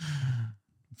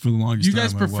 For the longest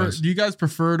Do you guys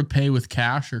prefer to pay with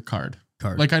cash or card?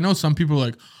 Card. Like I know some people are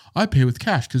like, I pay with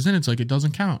cash because then it's like it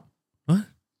doesn't count. What?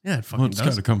 Yeah, it fucking Well, it's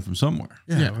got to come from somewhere.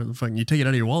 Yeah. Where the fuck, you take it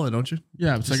out of your wallet, don't you?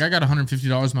 Yeah, it's like I got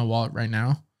 $150 in my wallet right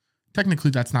now.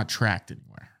 Technically, that's not tracked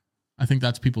anywhere. I think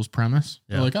that's people's premise.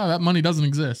 Yeah. They're like, oh, that money doesn't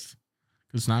exist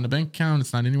because it's not in a bank account.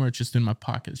 It's not anywhere. It's just in my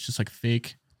pocket. It's just like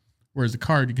fake. Whereas the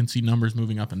card, you can see numbers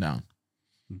moving up and down.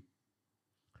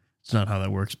 It's not how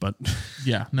that works, but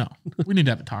yeah, no, we need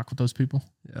to have a talk with those people.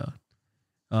 Yeah.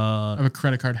 I have a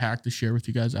credit card hack to share with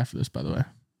you guys after this, by the way.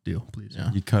 Deal, please.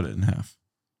 Yeah. You cut it in half.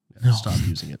 Yeah, no. Stop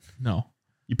using it. No.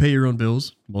 You pay your own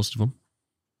bills, most of them.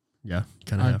 Yeah, you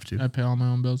kind of have to. I pay all my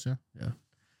own bills, yeah.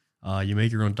 Yeah. You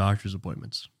make your own doctor's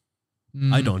appointments.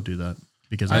 I don't do that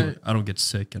because I don't get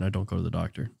sick and I don't go to the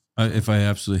doctor. If I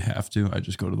absolutely have to, I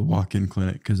just go to the walk-in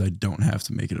clinic because I don't have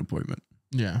to make an appointment.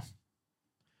 Yeah.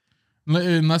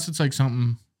 Unless it's like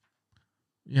something.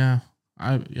 Yeah.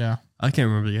 I can't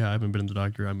remember. Yeah, I haven't been to the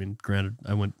doctor. I mean, granted,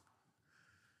 I went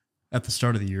at the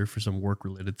start of the year for some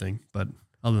work-related thing, but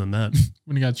other than that.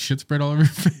 When you got shit spread all over your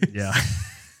face. Yeah.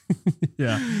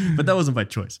 Yeah. But that wasn't by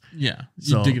choice. Yeah.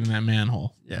 You dig in that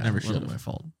manhole. Yeah. Never It wasn't my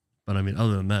fault. But I mean,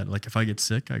 other than that, like if I get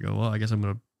sick, I go, well, I guess I'm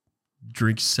going to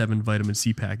drink 7 vitamin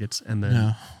C packets and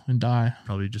then and die.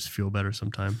 Probably just feel better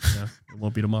sometime. Yeah. It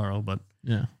won't be tomorrow, but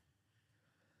yeah.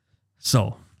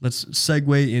 So let's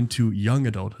segue into young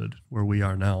adulthood, where we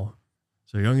are now.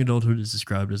 So young adulthood is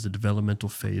described as the developmental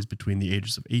phase between the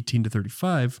ages of 18 to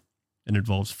 35 and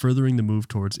involves furthering the move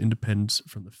towards independence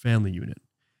from the family unit.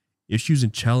 Issues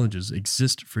and challenges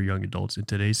exist for young adults in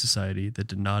today's society that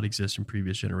did not exist in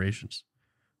previous generations.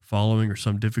 Following are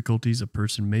some difficulties a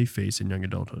person may face in young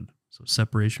adulthood. So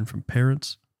separation from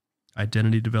parents,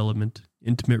 identity development,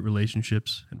 intimate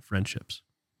relationships, and friendships.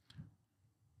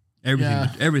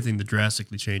 Everything that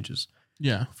drastically changes.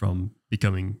 Yeah. From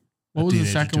becoming What was the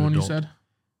second one you said?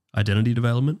 Identity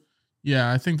development.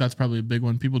 Yeah, I think that's probably a big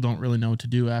one. People don't really know what to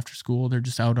do after school. They're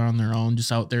just out on their own,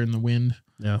 just out there in the wind.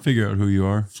 Yeah. Figure out who you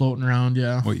are. Floating around,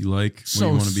 yeah. What you like, what you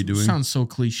want to be doing. Sounds so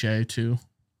cliche too.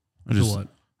 I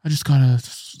just gotta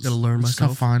learn myself.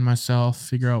 Gotta find myself,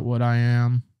 figure out what I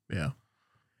am. Yeah.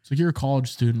 It's like you're a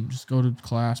college student. Just go to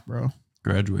class, bro.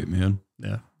 Graduate, man.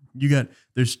 Yeah.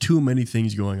 There's too many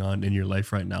things going on in your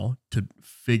life right now to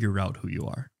figure out who you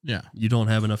are. Yeah. You don't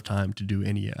have enough time to do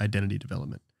any identity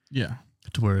development. Yeah.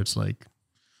 To where it's like,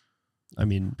 I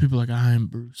mean, people are like, I'm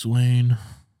Bruce Wayne.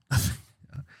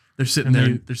 They're sitting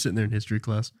there in history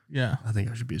class. Yeah. I think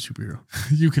I should be a superhero.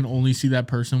 You can only see that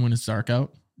person when it's dark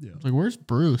out. Yeah. It's like, where's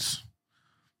Bruce?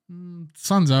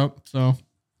 Sun's out, so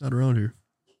not around here.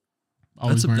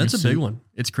 That's a big one.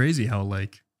 It's crazy how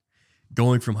like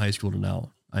going from high school to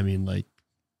now. I mean, like,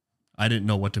 I didn't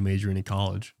know what to major in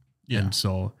college. Yeah. And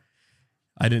so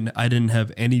I didn't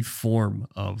have any form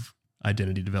of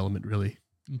identity development really.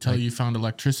 Until you found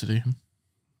electricity.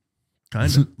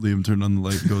 Kind of. Liam turned on the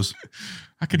light and goes,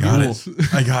 I could do it.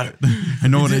 I got it. I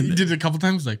know what you did it a couple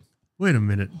times, like, wait a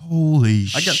minute. Holy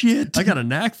shit. I got a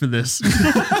knack for this.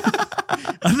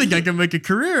 I think I can make a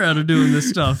career out of doing this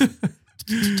stuff.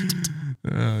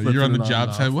 You're on the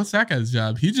job side. What's that guy's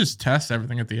job? He just tests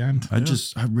everything at the end. I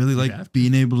really like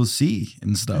being able to see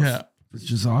and stuff. Yeah. It's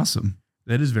just awesome.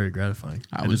 That is very gratifying.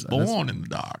 I was born in the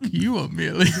dark. You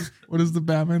Amelia. What is the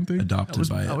Batman thing? Adopted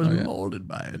by it. I was molded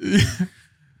by it.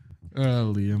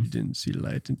 Liam. You didn't see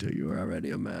light until you were already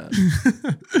a man.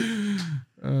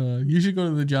 You should go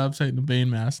to the job site in a Bane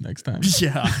mask next time.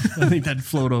 Yeah. I think that'd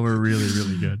float over really,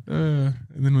 really good. And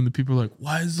then when the people are like,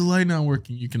 why is the light not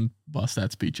working? You can bust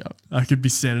that speech out. I could be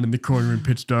standing in the corner in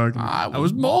pitch dark. I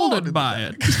was molded by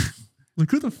it. Like,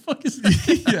 who the fuck is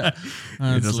that? Yeah.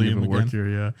 He doesn't even work here,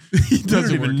 yeah. He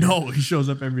doesn't even know. He shows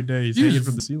up every day. He's hanging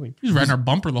from the ceiling. He's riding our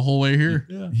bumper the whole way here.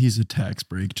 Yeah. He's a tax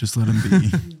break. Just let him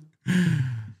be.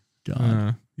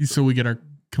 God. So we get our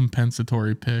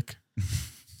compensatory pick.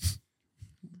 It's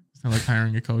not like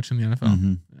hiring a coach in the NFL.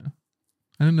 Mm-hmm. Yeah.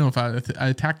 I didn't know if I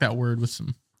attacked that word with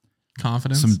some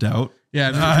confidence. Some doubt.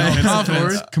 Yeah.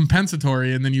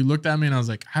 Compensatory. And then you looked at me and I was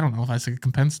like, I don't know if I said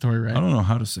compensatory right. I don't know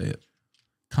how to say it.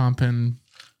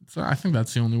 So I think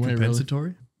that's the only way, compensatory?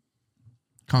 Really.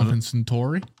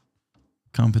 Compensatory?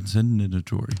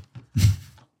 Compensatory.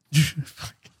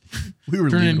 We were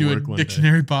turning into a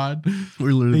dictionary pod. We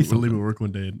were leaving work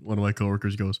one day and one of my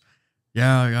coworkers goes,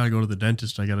 yeah, I got to go to the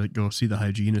dentist. I got to go see the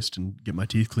hygienist and get my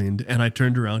teeth cleaned. And I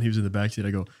turned around. He was in the backseat.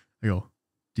 I go,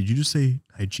 did you just say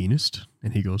hygienist?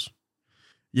 And he goes,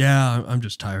 yeah, I'm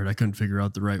just tired. I couldn't figure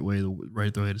out the right way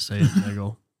to say it. And I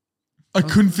go, I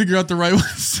couldn't figure out the right way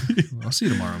to say it. I'll see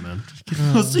you tomorrow, man.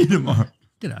 I'll see you tomorrow.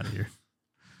 Get out of here.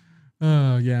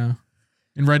 Yeah.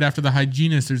 And right after the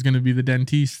hygienist, there's going to be the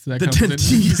dentist. The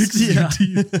dentist, yeah.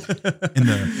 And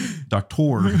the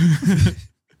doctor.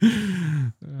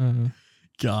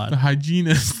 God. The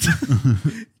hygienist.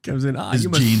 Comes in. His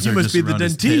jeans you are must just be the around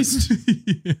his dentist.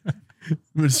 Yeah. I'm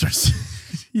going to start.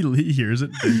 He hears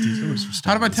it. Dentist.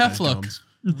 How did my teeth look?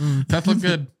 Teeth look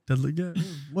good. Teeth look good.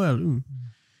 Well,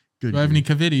 good. Do I have any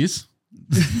cavities?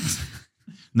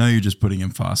 Now you're just putting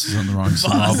emphasis on the wrong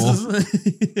syllable.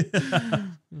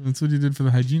 That's what he did for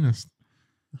the hygienist.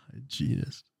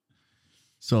 Hygienist.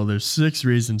 So there's 6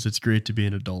 reasons it's great to be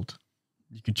an adult.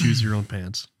 You can choose your own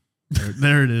pants.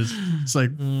 There it is. It's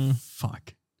like,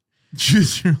 fuck.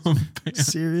 Choose your own pants.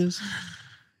 Serious?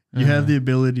 You have the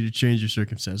ability to change your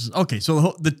circumstances. Okay,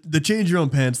 so the change your own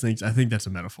pants things, I think that's a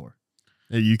metaphor.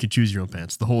 You can choose your own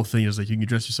pants. The whole thing is like you can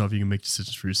dress yourself, you can make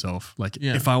decisions for yourself. Like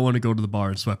if I want to go to the bar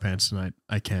in sweatpants tonight,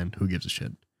 I can. Who gives a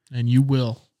shit? And you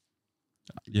will.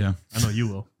 Yeah. I know you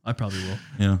will. I probably will.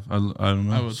 Yeah. I don't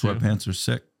know. Sweatpants are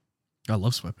sick. I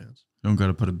love sweatpants. You don't got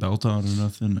to put a belt on or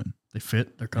nothing. And they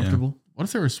fit. They're comfortable. Yeah. What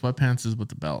if there were sweatpants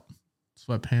with a belt?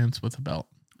 Sweatpants with a belt.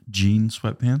 Jean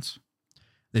sweatpants?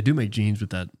 They do make jeans with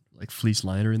that like fleece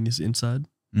liner in this inside.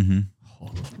 Mm-hmm.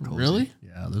 Oh, those are cozy. Really?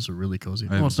 Yeah, those are really cozy.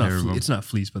 Well, it's not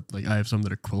fleece, but like I have some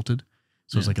that are quilted.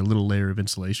 So it's like a little layer of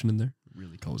insulation in there.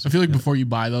 Really cozy. I feel like before you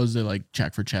buy those, they like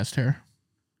check for chest hair.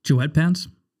 Jouet pants?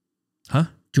 Huh?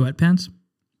 Jouet pants?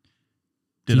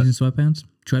 Jeans and sweatpants?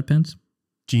 Jouet pants?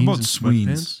 Jeans and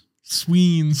sweatpants?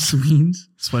 Sweens.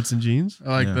 Sweats and jeans? I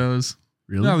like those.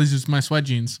 Really? No, these are just my sweat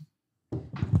jeans.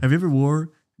 Have you ever wore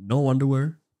no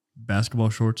underwear, basketball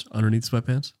shorts underneath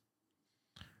sweatpants?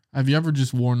 Have you ever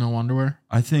just worn no underwear?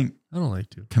 I think I don't like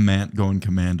to. Going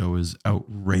commando is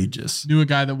outrageous. Knew a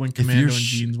guy that went commando in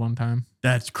jeans one time.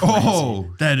 That's crazy.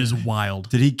 Oh, that is wild.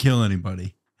 Did he kill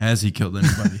anybody? Has he killed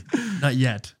anybody? Not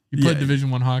yet. He played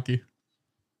Division I hockey.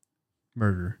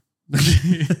 Murder.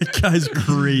 That guy's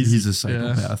crazy. He's a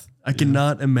psychopath. I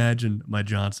cannot imagine my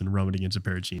Johnson rubbing against a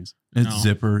pair of jeans. It's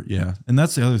zipper, yeah. And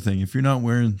that's the other thing. If you're not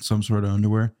wearing some sort of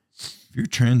underwear, if your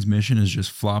transmission is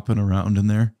just flopping around in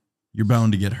there, you're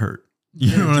bound to get hurt.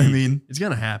 You know what I mean? It's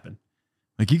going to happen.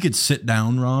 Like you could sit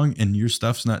down wrong and your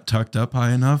stuff's not tucked up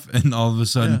high enough, and all of a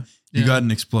sudden you got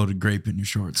an exploded grape in your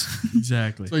shorts.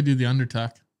 Exactly. So I do the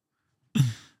undertuck.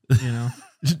 You know?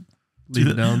 Leave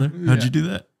it down there. How'd you do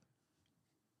that?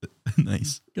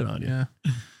 Nice. Good on you. Yeah.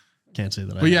 Can't say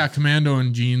that. But yeah, commando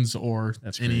in jeans or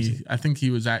That's any. crazy. I think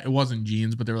it wasn't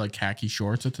jeans, but they were like khaki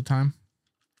shorts at the time.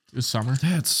 It was summer.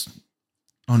 That's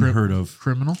unheard of.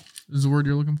 Criminal is the word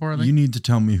you're looking for, I think. You need to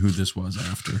tell me who this was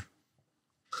after.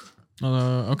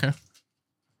 Okay.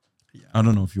 Yeah. I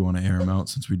don't know if you want to air him out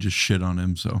since we just shit on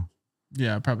him. So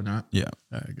Yeah, probably not. yeah.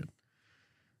 All right, good.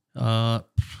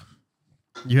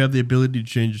 You have the ability to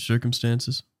change your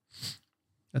circumstances.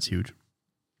 That's huge.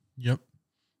 Yep.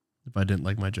 If I didn't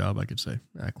like my job, I could say,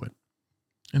 I quit.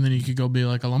 And then you could go be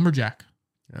like a lumberjack.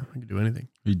 Yeah, I could do anything.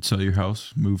 You'd sell your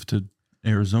house, move to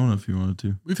Arizona if you wanted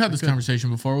to. We've had this conversation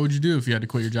before. What would you do if you had to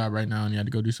quit your job right now and you had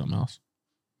to go do something else?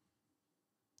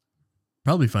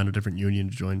 Probably find a different union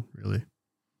to join, really.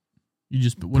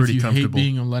 What Pretty if you hate comfortable.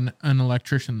 being an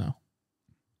electrician, though?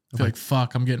 I feel like,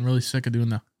 fuck, I'm getting really sick of doing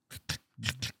that.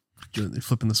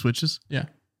 Flipping the switches? Yeah.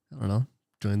 I don't know.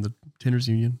 Join the Tinners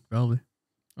union, probably.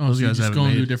 Oh, Those so you guys just have it go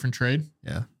and do a made. different trade?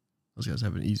 Yeah. Those guys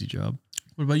have an easy job.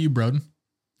 What about you, Broden?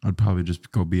 I'd probably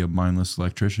just go be a mindless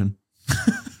electrician.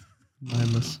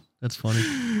 Mindless. That's funny.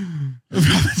 I'd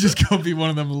probably just go be one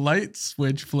of them light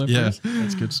switch flippers. Yeah.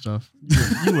 That's good stuff.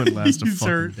 You wouldn't last a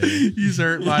fucking day. He's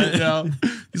hurt by it now.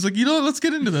 He's like, let's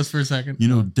get into this for a second. You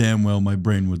know damn well my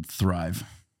brain would thrive.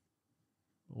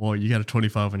 Well, you got a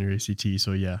 25 on your ACT,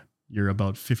 so yeah, you're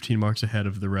about 15 marks ahead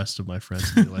of the rest of my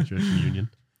friends in the electrician union.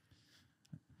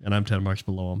 And I'm 10 marks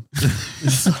below them.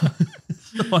 So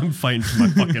I'm fighting for my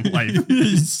fucking life.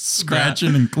 He's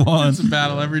scratching and clawing. It's a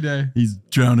battle every day. He's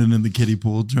drowning in the kiddie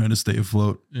pool trying to stay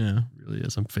afloat. Yeah. It really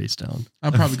is. I'm face down.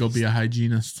 I'll probably go be a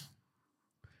hygienist.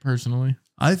 Personally.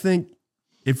 I think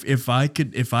if I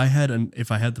had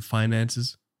the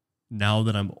finances now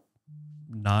that I'm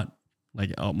not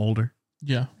like I'm older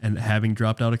Yeah. and having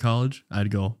dropped out of college,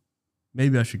 I'd go,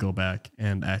 maybe I should go back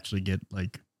and actually get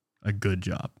like a good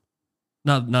job.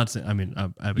 Not saying, I mean,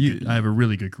 I have a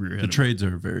really good career. The trades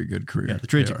are a very good career. Yeah, the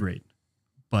trades are great.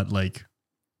 But like,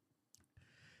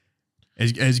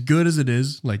 as good as it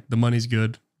is, like the money's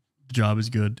good, the job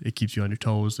is good. It keeps you on your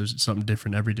toes. There's something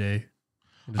different every day.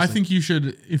 I think you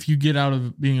should, if you get out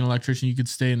of being an electrician, you could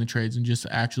stay in the trades and just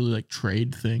actually like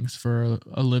trade things for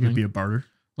a living. It'd be a barter.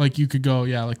 Like you could go,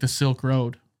 like the Silk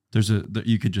Road.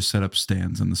 You could just set up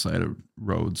stands on the side of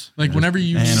roads. Like whenever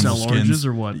you animal sell skins. oranges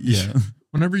or what? Yeah.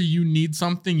 Whenever you need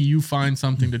something, you find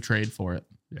something to trade for it.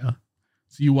 Yeah.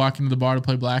 So you walk into the bar to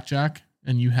play blackjack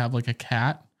and you have like a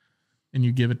cat and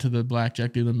you give it to the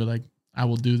blackjack dealer and be like, I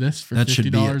will do this for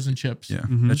 $50 in chips. Yeah.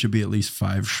 That should be at least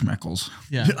 5 schmeckles.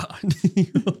 Yeah.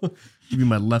 Give me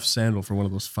my left sandal for one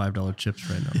of those $5 chips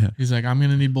right now. Yeah. He's like, I'm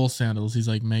going to need both sandals. He's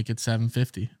like, make it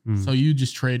 $7.50. So you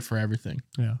just trade for everything.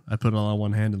 Yeah. I put it all on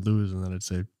one hand and lose, and then I'd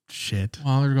say, shit.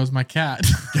 Well, there goes my cat.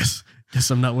 Guess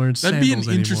I'm not wearing sandals That'd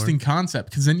be an interesting anymore. concept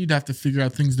because then you'd have to figure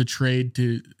out things to trade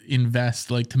to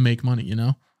invest, like to make money, you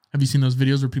know? Have you seen those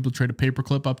videos where people trade a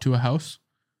paperclip up to a house?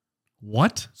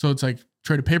 What? So it's like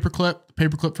trade a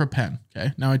paperclip for a pen.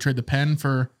 Okay. Now I trade the pen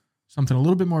for something a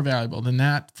little bit more valuable than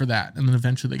that for that. And then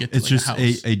eventually they get to It's like just a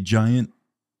house. a giant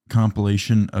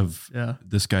compilation of Yeah.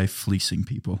 this guy fleecing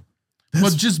people. Well,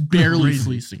 just barely crazy.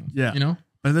 fleecing. Yeah. You know?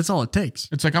 But that's all it takes.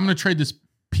 It's like I'm going to trade this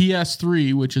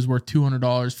PS3, which is worth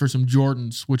 $200, for some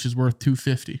Jordans, which is worth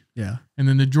 $250. Yeah. And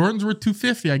then the Jordans worth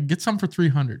 $250. I can get some for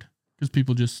 $300 because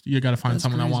people just, you got to find That's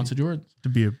someone crazy. that wants a Jordan. To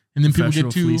be a And then people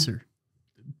professional fleecer.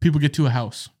 get to a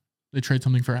house. They trade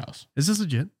something for a house. Is this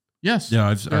legit? Yes. Yeah,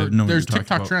 I know what There's you're talking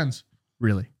TikTok about. trends.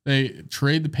 Really? They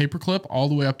trade the paperclip all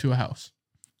the way up to a house.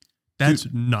 That's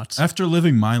nuts. After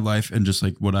living my life and just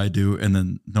like what I do, and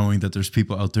then knowing that there's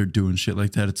people out there doing shit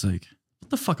like that, it's like, What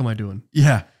the fuck am I doing?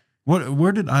 yeah,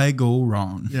 where did I go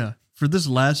wrong? Yeah. For this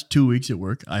last 2 weeks at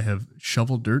work, I have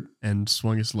shoveled dirt and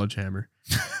swung a sledgehammer.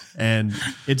 And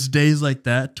it's days like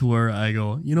that to where I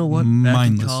go, you know what? Back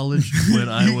Mindless. in college when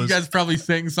I You was guys probably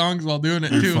sang songs while doing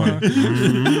it You're too. funny.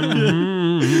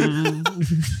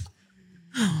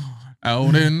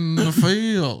 Out in the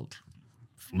field.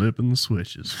 flipping the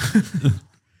switches.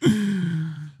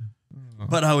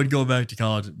 But I would go back to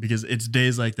college because it's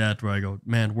days like that where I go,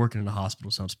 man, working in a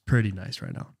hospital sounds pretty nice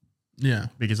right now. Yeah.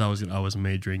 Because I was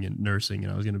majoring in nursing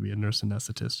and I was going to be a nurse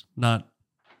anesthetist, not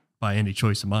by any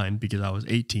choice of mine because I was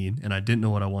 18 and I didn't know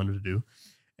what I wanted to do.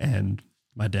 And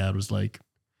my dad was like,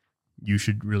 you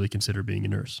should really consider being a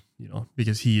nurse, you know,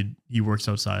 because he works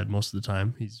outside most of the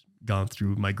time. He's gone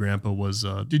through, my grandpa was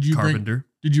a carpenter.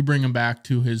 Did you bring him back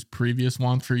to his previous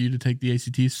want for you to take the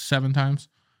ACT 7 times?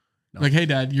 No. Like, hey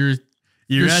dad, you're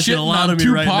asking a shitting lot on of me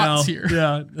 2 right now. pots here.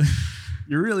 Yeah.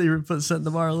 You're really setting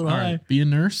the bar a little All high. right, be a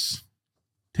nurse.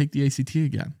 Take the ACT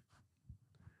again.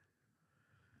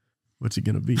 What's it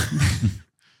going to be?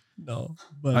 No,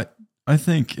 but I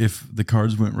think if the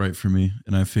cards went right for me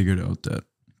and I figured out that,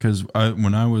 because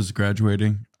when I was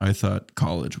graduating, I thought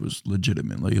college was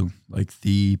legitimately like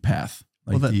the path,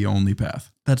 like the only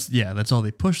path. that's all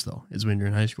they push though, is when you're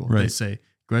in high school. Right. They say,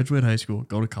 graduate high school,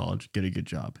 go to college, get a good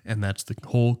job. And that's the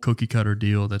whole cookie cutter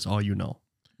deal. That's all you know.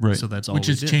 Right. So that's all Which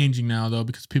we is did. changing now, though,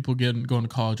 because people going to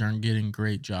college aren't getting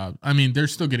great jobs. I mean, they're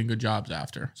still getting good jobs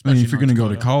after. I mean, if you're going to go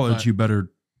to Dakota, college, but- you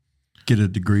better get a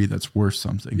degree that's worth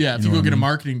something. Yeah, if know you go what get I a mean?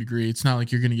 marketing degree, it's not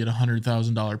like you're going to get a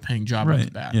 $100,000 paying job off the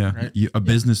bat. Yeah. Right? A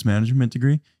business management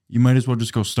degree, you might as well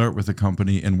just go start with a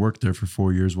company and work there for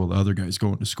 4 years while the other guy's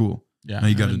going to school. Yeah. Now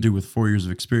you got to do with 4 years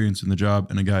of experience in the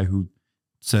job and a guy who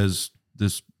says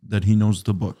that he knows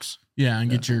the books. Yeah,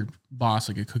 and get your boss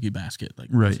like a cookie basket. Like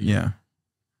Right. so you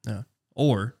Yeah.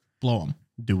 Or blow them.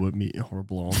 do what me, or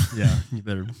blow 'em. Yeah, you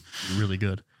better be really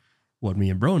good. What me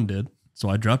and Broden did. So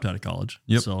I dropped out of college.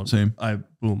 Yep, So same.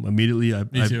 Immediately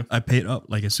Me too. I paid up,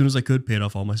 like as soon as I could, paid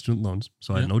off all my student loans.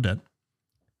 So I had Yeah. no debt.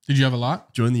 Did you have a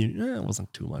lot? Joined the union. It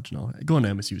wasn't too much. No, going to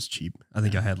MSU was cheap. I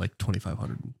think I had like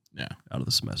 2,500 Yeah. out of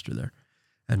the semester there.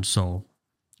 And so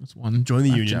That's one. join the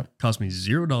black union. chap. Cost me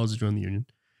 $0 to join the union.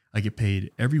 I get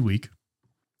paid every week,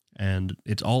 and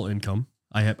it's all income.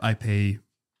 I pay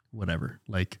whatever,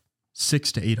 like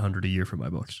 $600 to $800 a year for my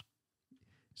books.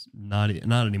 Not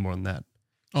any more than that.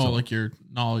 Oh, So- like your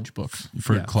knowledge books.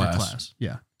 For Yeah, class.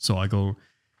 Yeah. So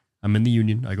I'm in the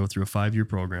union. I go through a 5-year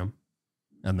program,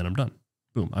 and then I'm done.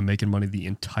 Boom. I'm making money the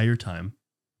entire time.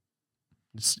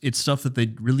 It's stuff that they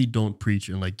really don't preach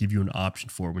and like give you an option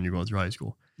for when you're going through high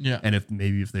school. Yeah. And if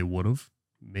they would have,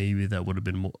 maybe that would have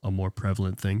been a more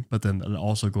prevalent thing. But then it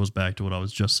also goes back to what I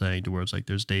was just saying, to where it's like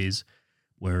there's days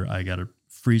where I got to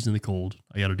freeze in the cold.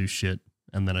 I got to do shit.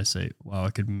 And then I say, wow,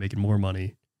 I could be making more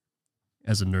money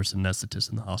as a nurse anesthetist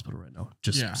in the hospital right now.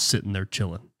 Just sitting there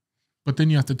chilling. But then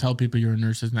you have to tell people you're a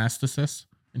nurse anesthetist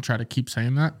and try to keep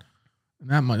saying that.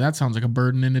 And that sounds like a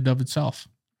burden in and of itself.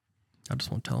 I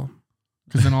just won't tell them.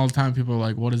 Because then all the time people are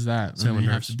like, what is that? Say I'm And a you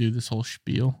have nurse. to do this whole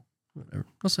spiel. Whatever.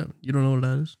 I'll say, you don't know what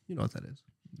that is? You know what that is.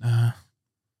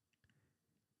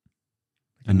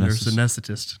 A nurse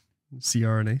anesthetist.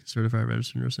 CRNA, Certified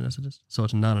Registered Nurse Anesthetist. So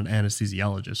it's not an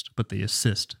anesthesiologist, but they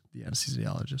assist the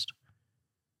anesthesiologist.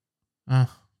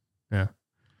 Yeah.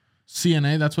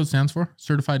 CNA, that's what it stands for?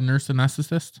 Certified Nurse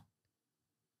Anesthetist?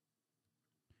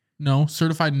 No,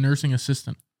 certified nursing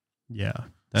assistant. Yeah.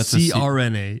 That's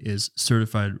CRNA is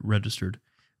certified registered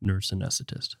nurse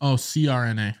anesthetist. Oh,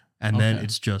 CRNA. And then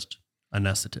it's just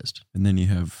anesthetist. And then you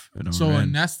have an RN. So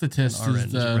anesthetist An RN is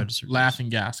is the registered laughing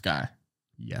gas guy.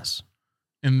 Yes.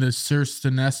 And the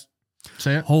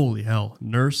say it. Holy hell.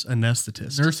 Nurse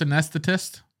anesthetist. Nurse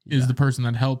anesthetist is the person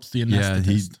that helps the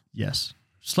anesthetist. Yes.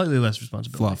 Slightly less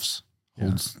responsibility. Fluffs.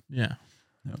 Holds. Yeah.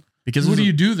 Because what do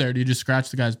you do there? Do you just scratch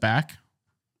the guy's back?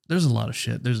 There's a lot of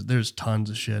shit. There's tons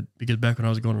of shit. Because back when I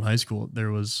was going to high school,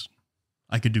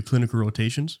 I could do clinical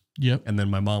rotations. Yep. And then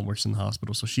my mom works in the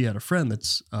hospital. So she had a friend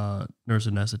that's a nurse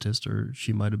anesthetist, or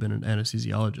she might have been an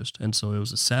anesthesiologist. And so it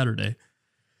was a Saturday.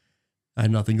 I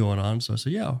had nothing going on. So I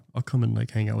said, yeah, I'll come and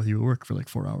like hang out with you at work for like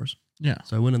 4 hours. Yeah.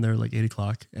 So I went in there like 8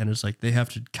 o'clock, and it's like they have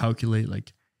to calculate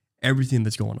like everything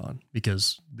that's going on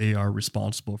because they are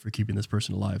responsible for keeping this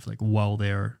person alive like while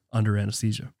they are under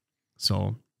anesthesia.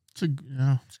 So it's a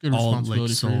good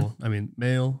responsibility for you. I mean,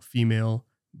 male, female,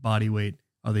 body weight.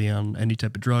 Are they on any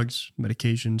type of drugs,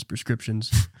 medications,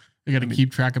 prescriptions? They got to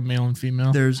keep track of male and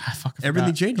female. There's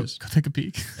everything changes. Go take a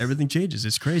peek. Everything changes.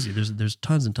 It's crazy. There's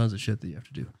tons and tons of shit that you have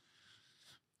to do.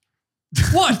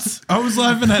 What? I was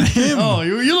laughing at him. Oh,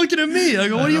 you're looking at me. I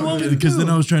go, what do you want me to do? Because then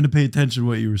I was trying to pay attention to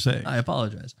what you were saying. I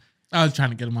apologize. I was trying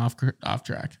to get him off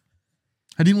track.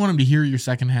 I didn't want him to hear your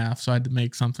second half, so I had to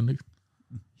make something to.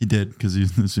 He did, because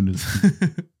as soon as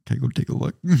can I go take a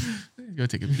look? Go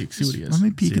take a peek. See what he is. Let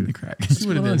me peek in the crack. See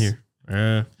what it is.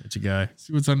 Here. It's a guy.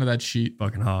 See what's under that sheet.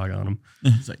 Fucking hog on him.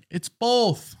 He's like, it's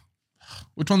both.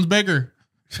 Which one's bigger?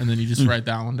 And then you just write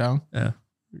that one down. Yeah. There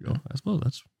you go. I suppose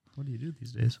that's what do you do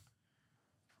these days?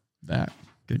 That.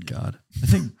 Good God. I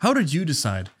think. How did you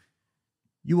decide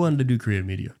you wanted to do creative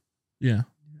media? Yeah.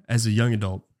 As a young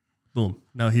adult. Boom.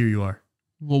 Now here you are.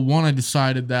 Well, one, I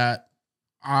decided that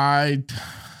I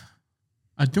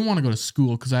didn't want to go to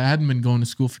school because I hadn't been going to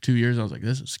school for 2 years. I was like,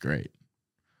 this is great.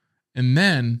 And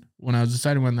then when I was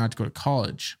deciding whether or not to go to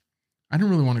college, I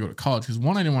didn't really want to go to college because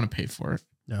one, I didn't want to pay for it.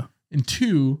 Yeah. And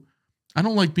two, I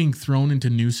don't like being thrown into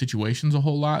new situations a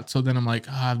whole lot. So then I'm like,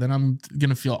 then I'm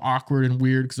going to feel awkward and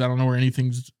weird because I don't know where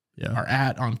anything's are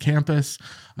at on campus.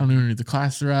 I don't know where any of the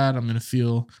classes are at. I'm going to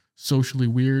feel socially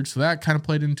weird. So that kind of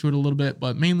played into it a little bit,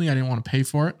 but mainly I didn't want to pay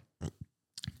for it.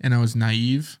 And I was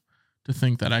naive to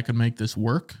think that I could make this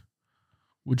work,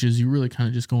 which is you really kind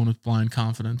of just go in with blind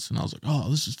confidence. And I was like, oh,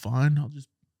 this is fine. I'll just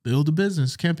build a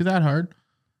business. Can't be that hard.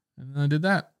 And then I did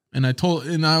that. And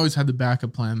I always had the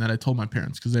backup plan that I told my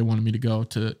parents because they wanted me to go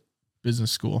to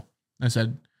business school. I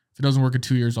said, if it doesn't work in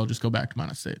 2 years, I'll just go back to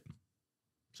Mountain State.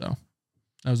 So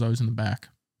that was always in the back.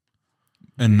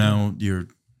 And now you're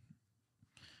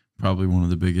probably one of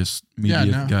the biggest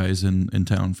media guys in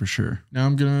town for sure. Now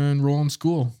I'm going to enroll in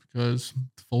school because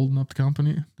folding up the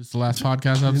company. This is the last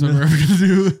podcast episode we're ever going to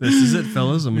do. This is it,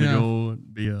 fellas. I'm going to go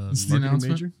be a marketing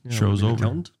major. Yeah, show's over.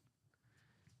 Accountant.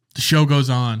 The show goes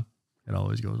on. It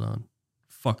always goes on.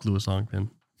 Fuck Louis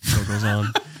Ongpin. Show goes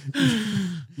on.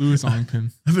 Louis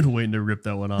Ongpin. I've been waiting to rip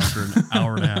that one off for an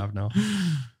hour and a half now.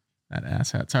 That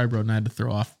asshat. Sorry, Broden. I had to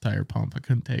throw off the tire pump. I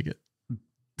couldn't take it.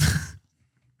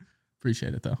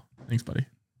 Appreciate it, though. Thanks, buddy.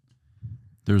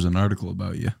 There's an article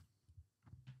about you.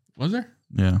 Was there?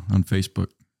 Yeah, on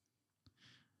Facebook.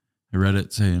 I read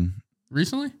it saying...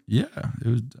 Recently? Yeah. It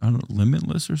was, I don't know,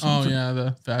 Limitless or something. Oh, yeah,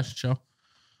 the fashion show.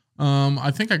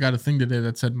 I think I got a thing today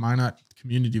that said Minot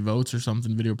Community Votes or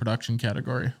something, video production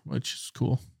category, which is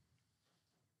cool.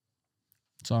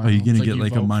 So are you going to get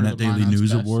like a Minot Daily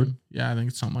News Award? Yeah, I think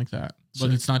it's something like that.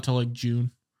 But it's not till like June.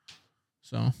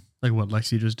 So like what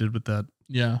Lexi just did with that.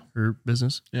 Yeah. Her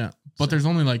business. Yeah. But there's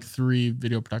only like 3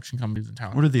 video production companies in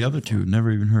town. What are the other 2? Never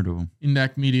even heard of them.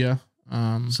 Indec Media.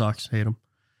 Sucks. Hate them.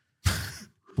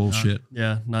 Bullshit.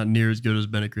 Not near as good as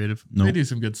Bennett Creative. Nope. They do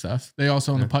some good stuff. They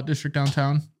also own the Putt District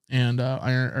downtown and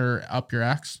Up Your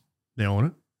Axe. They own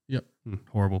it? Yep.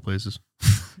 Horrible places.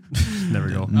 Never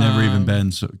go. Never even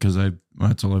been, because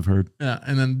that's all I've heard. Yeah,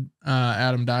 and then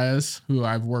Adam Diaz, who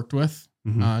I've worked with,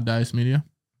 Diaz Media,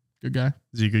 good guy.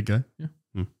 Is he a good guy? Yeah.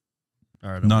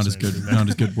 All right. Not as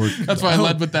good work. That's why I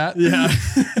led with that. Yeah.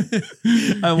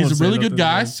 He's a really good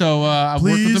guy, so I've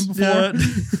worked with him before.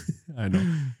 I know.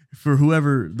 For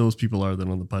whoever those people are that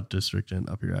own the Putt District and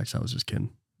Up Your Axe, I was just kidding.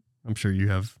 I'm sure you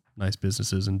have nice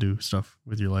businesses and do stuff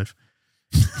with your life.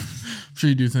 I'm sure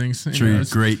you do things. I'm sure you're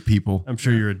great people. I'm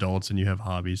sure you're adults and you have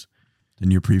hobbies.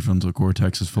 And your prefrontal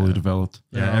cortex is fully developed.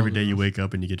 Yeah, every day you wake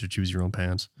up and you get to choose your own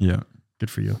pants. Yeah. Good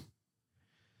for you.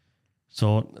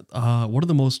 So, what are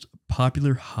the most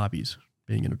popular hobbies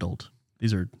being an adult?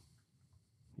 These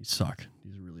suck.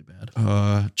 These are really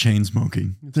bad. Chain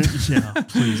smoking. Yeah,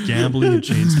 please. Gambling and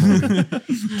chain smoking.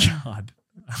 God.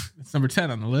 It's number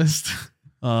 10 on the list.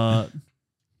 The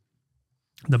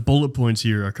bullet points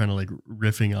here are kind of like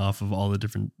riffing off of all the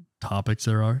different topics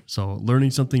there are. So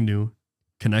learning something new,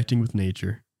 connecting with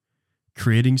nature,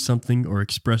 creating something or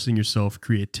expressing yourself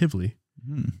creatively,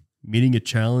 meeting a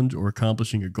challenge or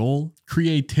accomplishing a goal.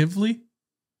 Creatively?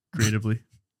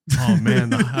 Oh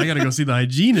man, I gotta go see the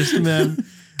hygienist, man.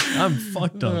 I'm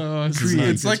fucked up.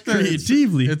 It's like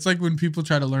creatively. It's like when people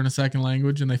try to learn a second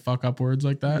language and they fuck up words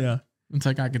like that. Yeah. It's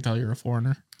like, I can tell you're a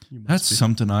foreigner. That's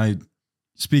something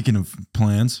speaking of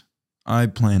plans, I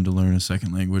plan to learn a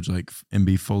second language and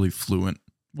be fully fluent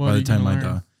by the time I die.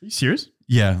 Are you serious?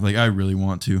 Yeah, like I really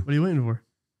want to. What are you waiting for?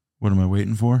 What am I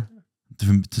waiting for?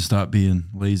 To stop being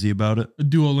lazy about it. A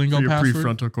Duolingo for your password?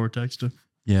 prefrontal cortex to.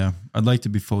 Yeah, I'd like to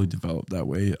be fully developed that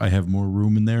way. I have more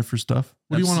room in there for stuff.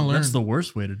 What do you want to learn? That's the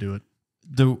worst way to do it.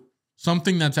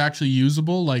 Something that's actually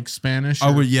usable, like Spanish.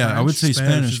 I would say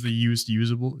Spanish is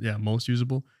the most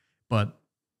usable. But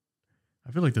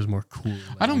I feel like there's more cool.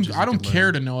 I don't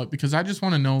care to know it because I just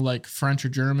want to know like French or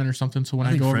German or something. So when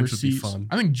I go French overseas, would be fun.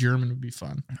 I think German would be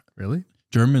fun. Really?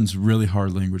 German's really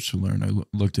hard language to learn. I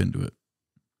looked into it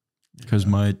because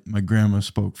my grandma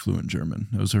spoke fluent German.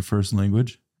 That was her first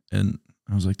language, and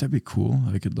I was like, that'd be cool.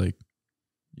 I could not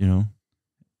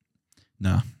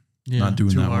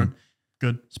doing that hard. one.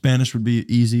 Good. Spanish would be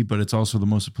easy, but it's also the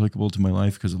most applicable to my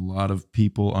life because a lot of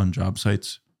people on job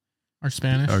sites are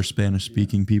Spanish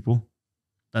speaking people.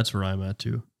 That's where I'm at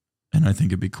too. And I think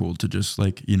it'd be cool to just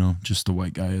just the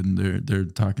white guy and they're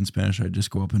talking Spanish. I'd just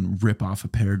go up and rip off a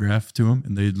paragraph to them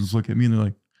and they just look at me and they're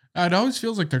like, it always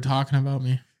feels like they're talking about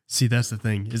me. See, that's the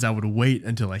thing is I would wait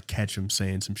until I catch them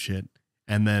saying some shit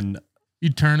and then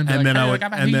you'd turn and be and like, then I would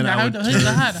turn.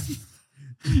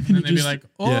 And then they'd be like,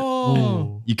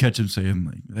 oh. You catch him saying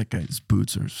like, that guy's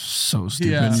boots are so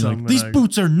stupid. Yeah. And you're like, these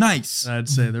boots are nice. I'd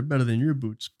say they're better than your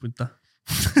boots.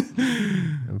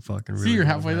 I'm fucking really. See, you're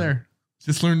halfway there.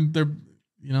 Just learn they're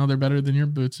better than your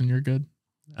boots and you're good.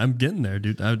 I'm getting there,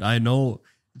 dude. I know.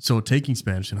 So taking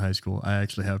Spanish in high school, I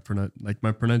actually have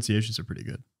my pronunciations are pretty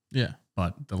good. Yeah.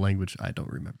 But the language, I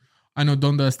don't remember. I know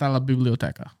donde está la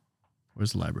biblioteca.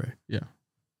 Where's the library? Yeah.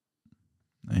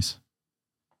 Nice.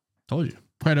 Told you.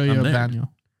 Puedo ir al baño.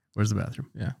 Where's the bathroom?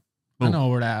 Yeah. Boom. I know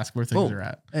where to ask where things are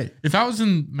at. Hey. If I was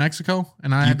in Mexico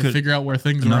and I had to figure out where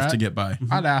things are enough at, to get by,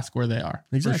 I'd ask where they are.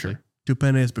 Exactly. For sure. Tu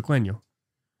pene es pequeño.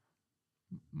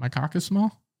 My cock is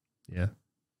small? Yeah.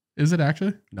 Is it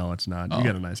actually? No, it's not. Oh. You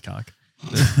got a nice cock.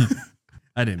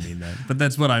 I didn't mean that, but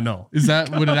that's what I know. Is that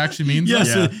what it actually means?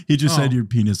 Yes, Yeah. He just said your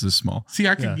penis is small. See,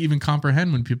 I could even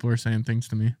comprehend when people are saying things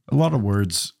to me. A lot of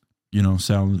words,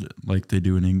 sound like they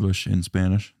do in English and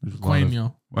Spanish. There's a lot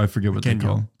of, I forget what they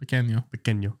call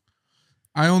Pequeño.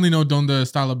 I only know donde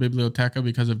está la biblioteca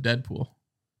because of Deadpool,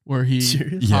 where he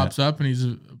pops up and he's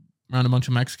around a bunch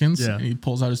of Mexicans and he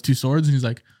pulls out his two swords and he's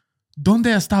like, donde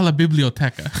está la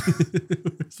biblioteca?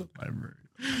 Where's the library?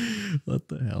 What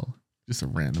the hell? Just a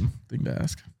random thing to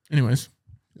ask. Anyways.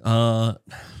 Where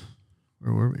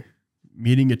were we?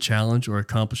 Meeting a challenge or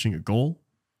accomplishing a goal.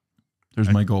 There's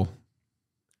my goal.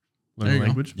 Learn a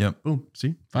language. Go. Yep. Boom.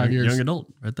 See? 5 years. Young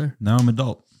adult right there. Now I'm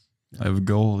adult. I have a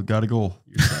goal. Got a goal.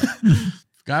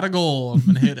 Got a goal. I'm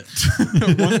going to hit it.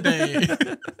 One day.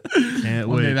 Can't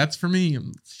One wait. day. That's for me.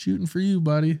 I'm shooting for you,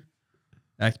 buddy.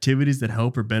 Activities that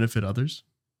help or benefit others.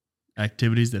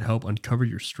 Activities that help uncover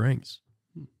your strengths.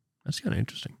 That's kind of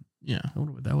interesting. Yeah. I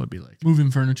wonder what that would be like.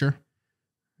 Moving furniture.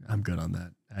 I'm good on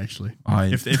that, actually.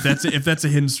 If that's a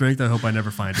hidden strength, I hope I never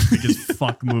find it because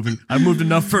fuck moving. I've moved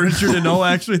enough furniture to know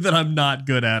actually that I'm not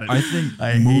good at it. I think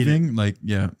moving,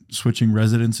 switching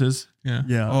residences. Yeah.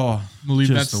 Yeah. Oh, leave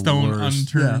that just the stone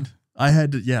worst. unturned.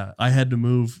 Yeah. I had to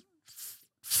move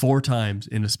 4 times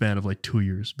in a span of like 2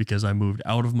 years because I moved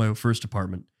out of my first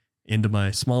apartment into my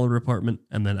smaller apartment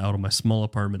and then out of my small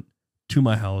apartment to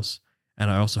my house. And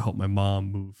I also helped my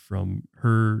mom move from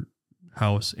her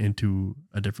house into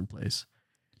a different place.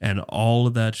 And all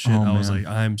of that shit, I was like,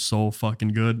 I'm so fucking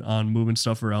good on moving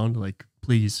stuff around. Like,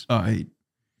 please. I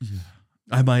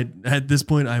might, at this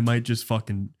point, just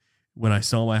fucking, when I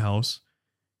sell my house,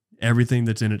 everything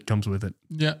that's in it comes with it.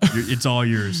 Yeah. It's all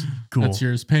yours. Cool. That's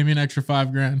yours. Pay me an extra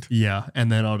 $5,000. Yeah.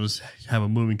 And then I'll just have a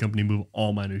moving company move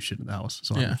all my new shit in the house.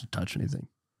 So I don't have to touch anything.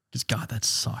 Because God, that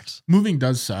sucks. Moving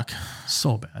does suck.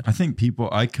 So bad. I think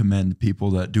I commend people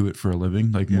that do it for a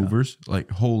living, like movers. Like,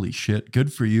 holy shit.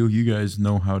 Good for you. You guys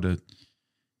know how to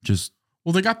just.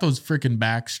 Well, they got those freaking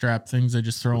backstrap things they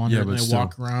just throw on there and they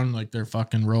walk around like they're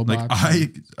fucking robots.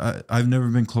 Like I've never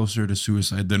been closer to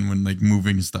suicide than when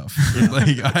moving stuff.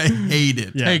 Like I hate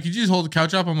it. Yeah. Hey, could you just hold the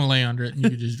couch up? I'm gonna lay under it and you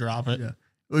could just drop it. Yeah.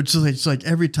 It's like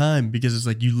every time, because it's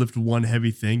like you lift one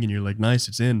heavy thing and you're like, nice,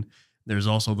 it's in. There's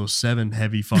also those 7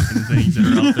 heavy fucking things that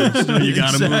are out there. So you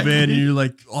got to move in and you're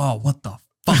like, oh, what the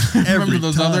fuck? Remember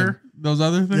those other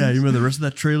things? Yeah, you remember the rest of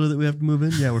that trailer that we have to move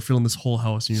in? Yeah, we're filling this whole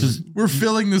house. And we're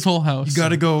filling this whole house. You got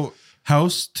to go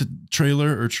house to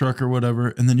trailer or truck or whatever,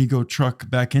 and then you go truck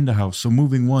back into house. So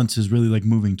moving once is really like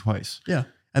moving twice. Yeah.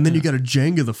 And then you got to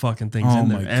Jenga the fucking things in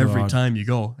there every time you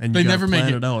go. And they you never make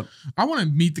it out. I want to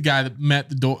meet the guy that met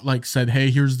the door, like said,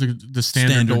 hey, here's the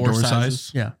standard door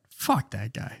size. Yeah. Fuck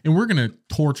that guy. And we're going to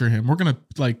torture him. We're going to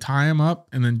like tie him up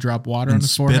and then drop water on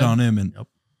his forehead. Spit on him. And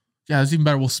yeah, it's even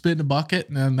better. We'll spit in a bucket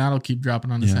and then that'll keep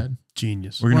dropping on his head.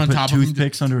 Genius. We're going to put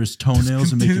toothpicks under his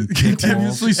toenails and make him kick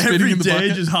balls. Every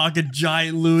day just hawk a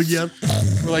giant lug. Yep.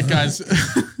 We're like, guys,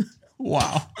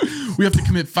 wow. We have to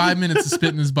commit 5 minutes to spit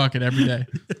in this bucket every day.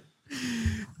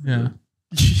 Yeah.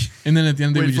 And then at the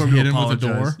end of the day, we just hit him with a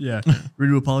door. Yeah. We're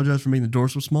going to apologize for making the door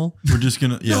so small. We're just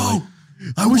going to,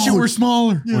 I wish it were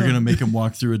smaller. We're going to make him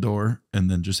walk through a door and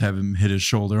then just have him hit his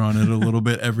shoulder on it a little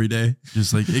bit every day.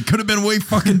 Just like, it could have been way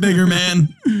fucking bigger,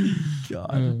 man.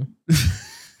 God.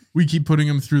 We keep putting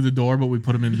him through the door, but we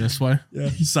put him in this way. Yeah.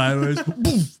 Sideways.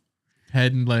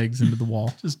 Head and legs into the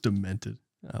wall. Just demented.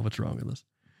 What's wrong with us?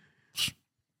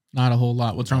 Not a whole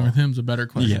lot. What's wrong with him is a better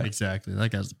question. Yeah, exactly. That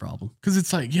guy's the problem. Because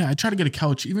it's like, I try to get a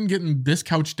couch. Even getting this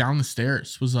couch down the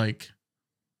stairs was like,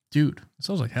 dude, it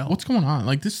sounds like hell. What's going on?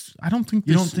 Like this, I don't think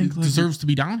this deserves to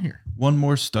be down here. One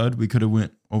more stud. We could have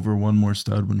went over one more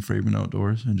stud when framing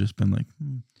outdoors and just been like,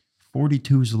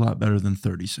 42 is a lot better than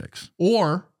 36.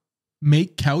 Or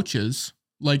make couches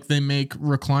like they make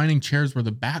reclining chairs where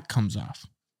the back comes off.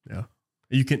 Yeah.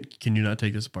 Can you not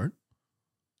take this apart?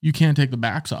 You can't take the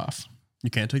backs off. You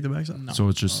can't take the backs off? No. So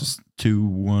it's just 2,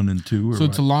 1, and 2? So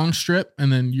it's a long strip,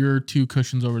 and then your 2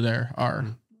 cushions over there are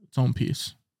its own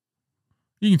piece.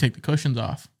 You can take the cushions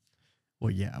off. Well,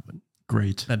 yeah, but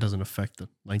great. That doesn't affect the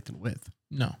length and width.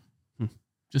 No.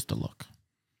 Just the look.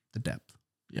 The depth.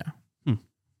 Yeah.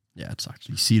 Yeah, it sucks.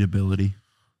 The seatability.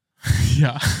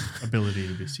 Yeah. Ability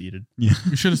to be seated. Yeah.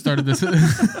 We should have started this.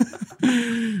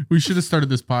 We should have started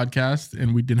this podcast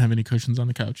and we didn't have any cushions on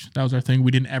the couch. That was our thing.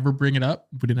 We didn't ever bring it up.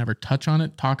 We didn't ever touch on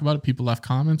it, talk about it. People left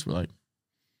comments. We're like,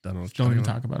 don't even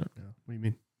talk about it. Yeah. What do you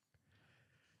mean?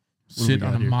 Sit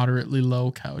on a moderately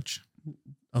low couch.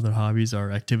 Other hobbies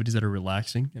are activities that are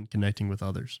relaxing and connecting with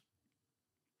others.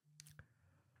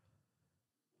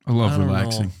 I love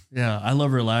relaxing. Yeah, I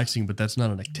love relaxing, but that's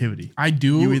not an activity. I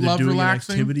do you either love doing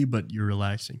relaxing. An activity, but you're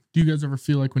relaxing. Do you guys ever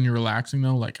feel like when you're relaxing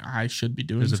though, like I should be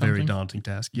doing something? It's a very daunting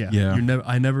task. Yeah.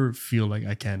 I never feel like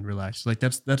I can relax. Like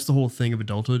that's the whole thing of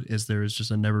adulthood is there is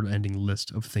just a never-ending list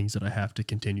of things that I have to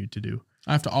continue to do.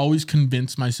 I have to always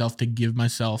convince myself to give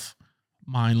myself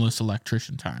mindless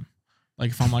electrician time.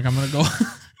 Like if I'm like, I'm going to go.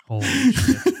 Holy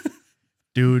shit.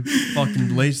 Dude,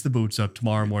 fucking lace the boots up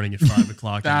tomorrow morning at 5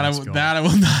 o'clock. That I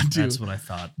will not do. That's what I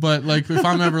thought. But like, if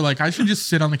I'm ever like, I should just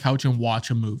sit on the couch and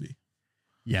watch a movie.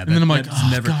 Yeah. And then I'm like,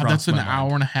 oh God, that's an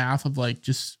hour and a half of like,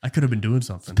 just. I could have been doing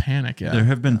something. Panic. Yeah. There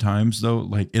have been times though,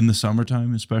 like in the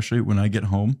summertime, especially when I get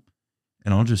home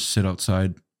and I'll just sit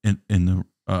outside in the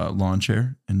lawn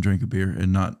chair and drink a beer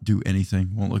and not do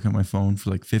anything. Won't look at my phone for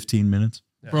like 15 minutes.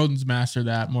 Yeah. Broden's mastered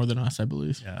that more than us, I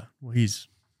believe. Yeah. Well, he's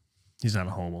not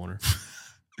a homeowner.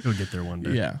 He'll get there one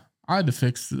day. Yeah. I had to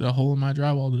fix the hole in my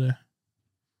drywall today.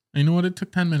 And you know what? It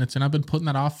took 10 minutes and I've been putting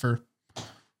that off for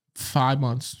 5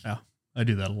 months. Yeah. I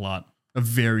do that a lot. A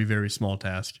very, very small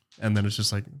task. And then it's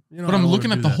just like, but I'm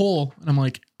looking at the hole and I'm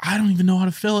like, I don't even know how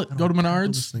to fill it. Go to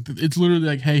Menards. It's literally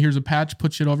like, hey, here's a patch,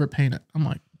 put shit over it, paint it. I'm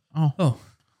like, oh,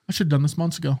 I should have done this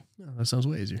months ago. Yeah, that sounds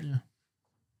way easier. Yeah.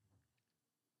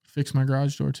 Fix my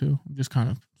garage door too. Just kind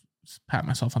of pat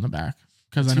myself on the back.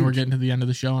 Because I know we're getting to the end of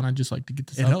the show and I just like to get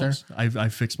this out there. I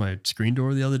fixed my screen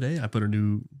door the other day. I put a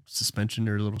new suspension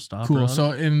or a little stopper. Cool.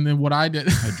 So, and then what I did,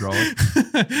 hydraulic.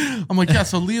 I'm like, yeah,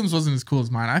 so Liam's wasn't as cool as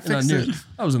mine. I fixed it.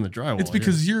 I was in the drywall. It's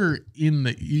because you're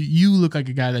in you look like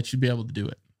a guy that should be able to do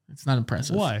it. It's not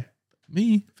impressive. Why?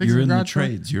 Me? You're in the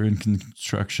trades. You're in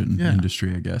construction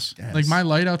industry, I guess. Yes. Like my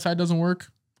light outside doesn't work.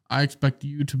 I expect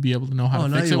you to be able to know how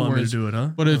to fix it. Want me to do it, huh?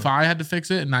 But if I had to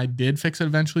fix it and I did fix it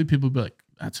eventually, people would be like,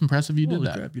 that's impressive. You did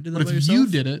that. Crap, you did that but by if yourself? you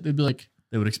did it, they'd be like,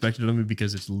 they would expect it of me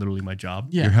because it's literally my job.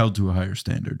 Yeah. You're held to a higher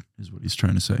standard is what he's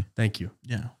trying to say. Thank you.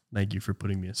 Yeah. Thank you for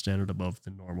putting me a standard above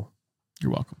the normal.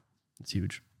 You're welcome. It's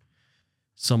huge.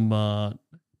 Some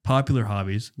popular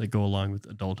hobbies that go along with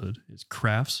adulthood is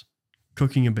crafts,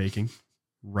 cooking and baking,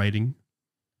 writing,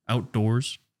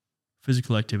 outdoors,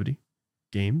 physical activity,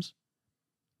 games,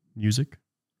 music,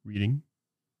 reading,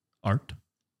 art,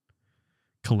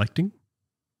 collecting,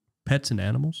 pets and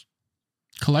animals,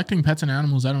 Collecting pets and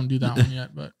animals, I don't do that one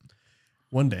yet, but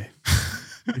one day.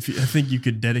 I think you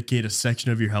could dedicate a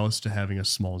section of your house to having a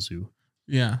small zoo.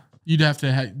 Yeah. You'd have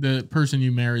to the person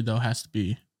you married though has to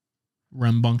be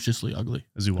rambunctiously ugly.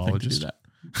 A zoologist. To do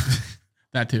that.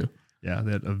 That too. Yeah,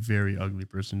 that a very ugly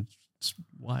person.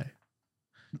 Why?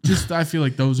 Just I feel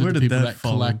like those are Where the did people that that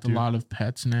fall collect into? a lot of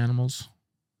pets and animals.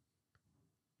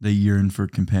 They yearn for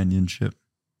companionship.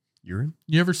 Urine?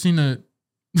 You ever seen a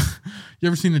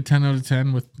 10 out of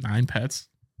 10 with 9 pets?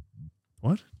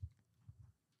 What?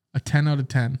 A 10 out of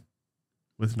 10.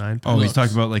 With 9 pets? Oh, he's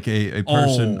talking about like a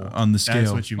person on the That's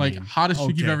scale. what you Like mean. hottest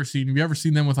chick you've Okay. ever seen. Have you ever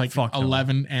seen them with like Fuck no.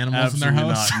 11 animals Absolutely in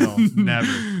their house? not. No,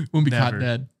 never. Won't be Never. caught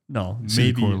dead. No, See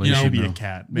maybe correlation, maybe a though.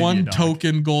 cat. Maybe a One dog.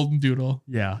 token golden doodle.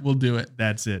 Yeah, We'll do it.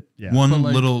 that's it. Yeah. One But,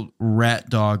 like- little rat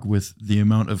dog with the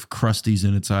amount of crusties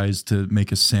in its eyes to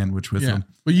make a sandwich with Yeah. them.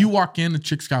 But you walk in, the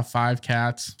chick's got 5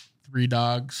 cats, 3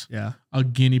 dogs, Yeah. a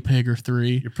guinea pig or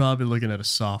 3. You're probably looking at a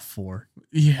soft 4,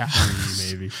 Yeah. 3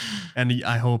 maybe. And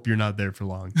I hope you're not there for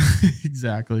long.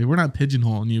 Exactly. We're not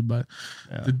pigeonholing you, but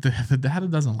Yeah. the data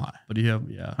doesn't lie. But you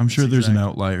have, yeah. I'm sure that's there's an exactly-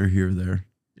 outlier here or there.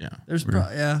 Yeah. There's Where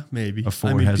yeah, maybe. a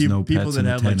 4 has no people pets that and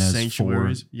a have 10 like has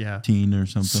sanctuaries. Yeah. 14 or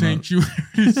something.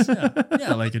 Sanctuaries.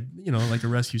 Yeah, like a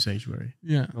rescue sanctuary.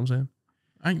 Yeah. You know what I'm saying?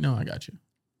 I know. I got you.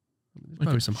 There's Like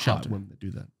probably a some hot shelter. women that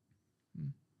do that.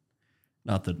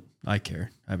 Not that I care.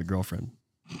 I have a girlfriend.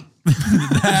 There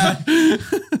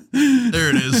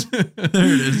it is. There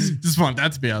it is. Just want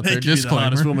that to be out They there. could be the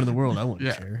hottest Disclaimer. woman in the world. I wouldn't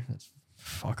Yeah. care.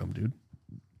 Fuck them, dude.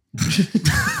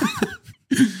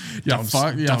 Yeah, dumb,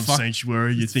 fuck. Yeah, dumb fuck.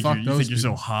 sanctuary. You think fuck you're those so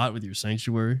people. hot with your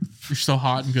sanctuary? You're so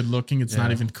hot and good looking. It's not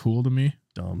Yeah. even cool to me.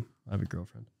 Dumb. I have a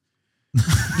girlfriend.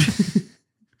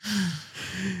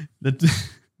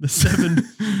 the 7.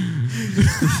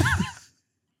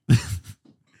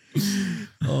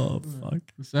 Oh fuck.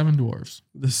 The 7 dwarfs.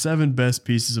 The 7 best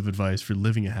pieces of advice for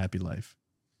living a happy life.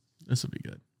 This will be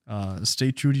good.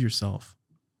 Stay true to yourself.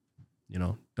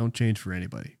 Don't change for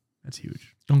anybody. That's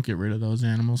huge. Don't get rid of those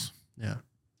animals. Yeah.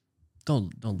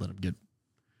 Don't let them get.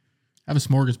 Have a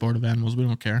smorgasbord of animals. We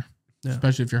don't care. Yeah.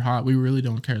 Especially if you're hot. We really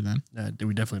don't care then.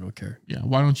 We definitely don't care. Yeah.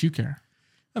 Why don't you care?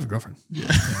 I have a girlfriend. Yeah.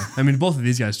 I mean, both of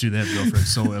these guys do. They have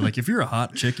girlfriends. So, like, if you're a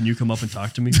hot chick and you come up and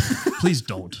talk to me, please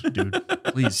don't, dude.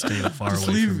 Please stay far Just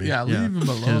away leave- from me. yeah, leave him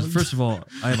alone. 'Cause first of all,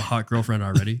 I have a hot girlfriend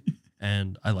already,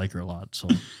 and I like her a lot. So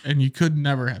And you could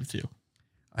never have 2.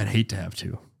 I'd hate to have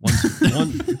 2.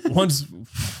 One's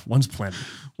plenty.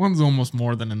 One's almost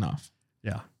more than enough.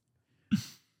 Yeah.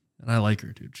 And I like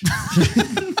her, dude.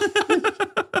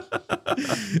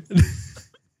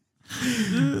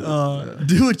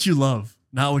 Do what you love,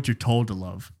 not what you're told to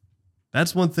love.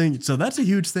 That's one thing. So that's a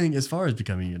huge thing as far as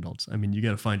becoming adults. I mean, you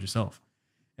got to find yourself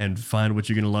and find what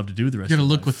you're going to love to do the rest You of gotta your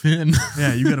look life. within.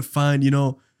 Yeah, you got to find,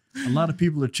 a lot of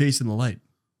people are chasing the light,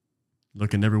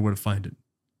 looking everywhere to find it.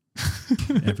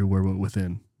 Everywhere but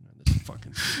within. Just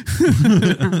fucking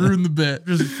Ruin the bit.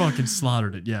 just fucking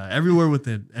slaughtered it. Yeah, everywhere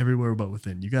but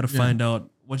within. You got to find out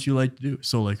what you like to do.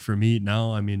 So like for me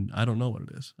now, I mean, I don't know what it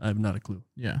is. I have not a clue.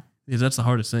 Yeah. Because that's the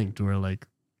hardest thing to where like,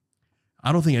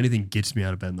 I don't think anything gets me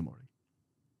out of bed in the morning.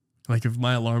 Like if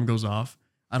my alarm goes off,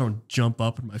 I don't jump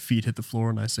up and my feet hit the floor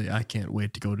and I say, I can't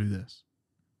wait to go do this.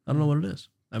 I don't know what it is.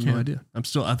 I have no idea. I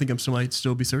might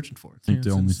still be searching for it. I think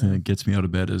the only thing that gets me out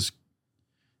of bed is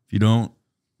if you don't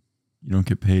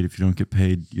get paid. If you don't get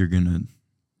paid, you're going to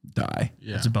die.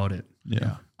 Yeah. That's about it.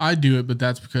 Yeah. I do it, but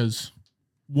that's because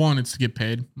one, it's to get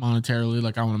paid monetarily.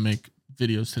 Like I want to make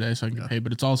videos today so I can get paid,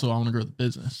 but it's also I want to grow the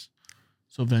business.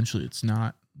 So eventually it's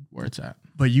not where it's at.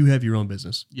 But you have your own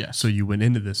business. Yes. So you went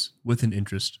into this with an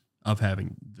interest of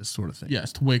having this sort of thing.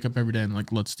 Yes, to wake up every day and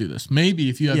like, let's do this. Maybe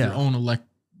if you have your own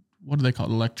what do they call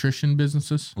it? Electrician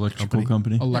businesses? Electrical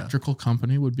company. Electrical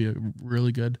company would be a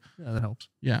really good. Yeah, that helps.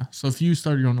 Yeah. So if you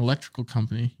start your own electrical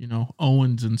company,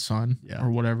 Owens and Son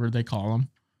or whatever they call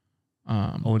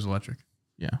them. Owens Electric.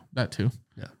 Yeah, that too.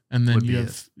 Yeah. And then Would you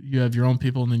be have your own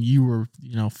people, and then you were,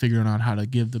 figuring out how to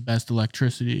give the best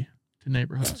electricity to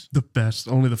neighborhoods. The best,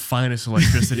 only the finest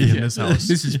electricity in this house.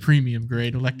 This is premium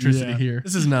grade electricity here.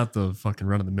 This is not the fucking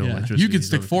run of the mill electricity. You could these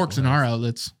stick other forks in people our have.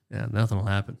 outlets Yeah, nothing will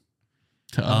happen.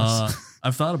 to us.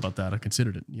 I've thought about that. I've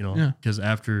considered it, Yeah. because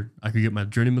after I could get my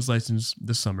journeyman's license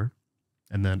this summer,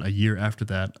 and then a year after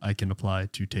that, I can apply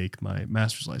to take my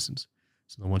master's license.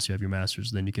 So then once you have your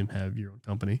master's, then you can have your own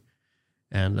company.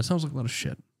 And that sounds like a lot of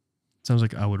shit. It sounds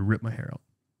like I would rip my hair out.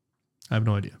 I have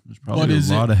no idea. There's probably a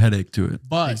lot of headache to it.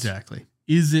 But Exactly.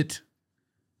 is it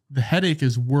the headache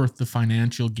is worth the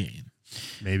financial gain?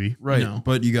 Maybe. Right. No.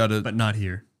 But you got to. But not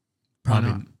here. Why Probably.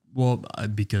 not? Well,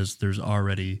 because there's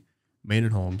already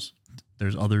Maynard Homes.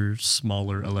 There's other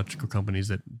smaller electrical companies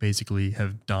that basically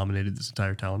have dominated this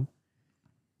entire town.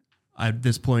 At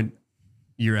this point,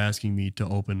 you're asking me to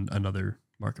open another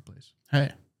marketplace.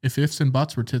 Hey, if ifs and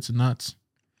buts were tits and nuts,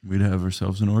 we'd have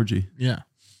ourselves an orgy. Yeah.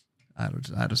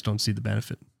 I just don't see the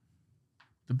benefit.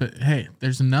 But hey,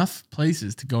 there's enough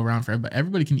places to go around for everybody.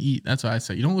 Everybody can eat. That's why I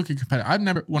say you don't look at competitive. I've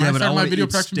never when I started my video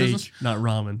production business, not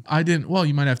ramen. I didn't. Well,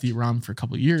 you might have to eat ramen for a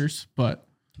couple of years, but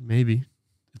maybe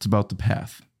it's about the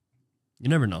path. You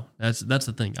never know. That's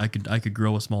the thing. I could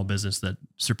grow a small business that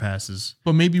surpasses.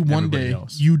 But maybe one day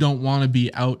else. You don't want to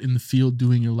be out in the field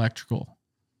doing electrical.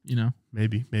 You know,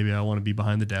 maybe I want to be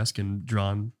behind the desk and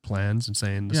drawing plans and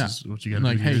saying this is what you got to do.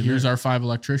 Like, hey, here's our 5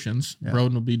 electricians. Yeah.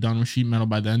 Broden will be done with sheet metal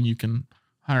by then. You can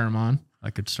hire them on. I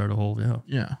could start a whole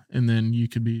yeah, and then you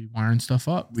could be wiring stuff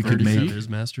up. We could make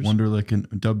Wonder like a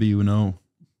W&O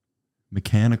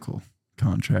mechanical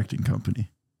contracting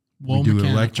company. We do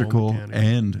electrical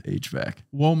and HVAC.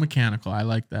 Whoa, mechanical. I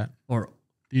like that. Or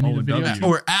do you need a video?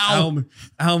 Or ow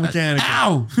mechanical.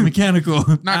 Ow mechanical.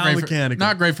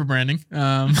 Not great for branding.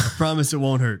 I promise it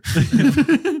won't hurt.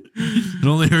 It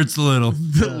only hurts a little.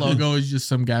 The logo is just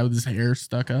some guy with his hair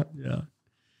stuck up. Yeah.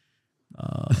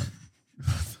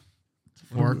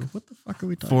 Fork. What the fuck are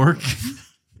we talking Fork.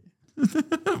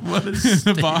 about? What is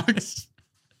the box?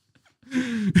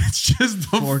 It's just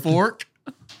the fork.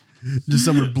 Just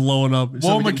someone blowing up.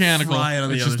 Whoa, mechanical. On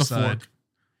the it's other just a side. fork.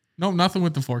 No, nothing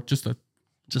with the fork. Just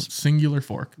singular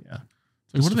fork. Yeah.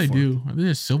 Like, what do they do? Are they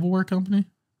a silverware company?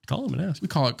 Call them and ask. We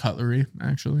call it cutlery,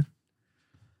 actually.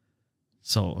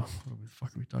 So, what the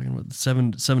fuck are we talking about?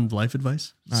 Seven life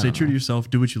advice. Stay true to yourself.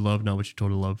 Do what you love, not what you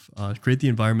totally love. Create the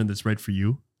environment that's right for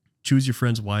you. Choose your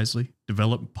friends wisely.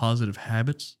 Develop positive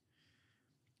habits.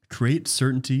 Create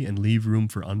certainty and leave room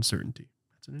for uncertainty.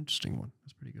 That's an interesting one.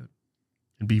 That's pretty good.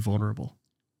 And be vulnerable.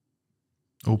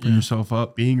 Open yourself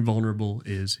up. Being vulnerable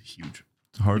is huge.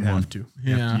 It's a hard one. You have to.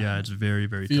 Yeah, it's very,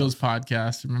 very Feels tough.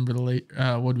 podcast. Remember the late,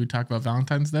 what did we talk about?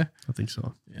 Valentine's Day? I think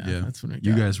so. Yeah. That's when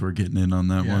you guys were getting in on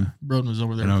that one. Broden was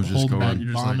over there. And I was just holding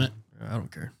going, back vomit. I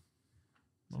don't care.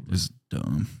 It's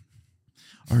dumb.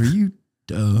 Are you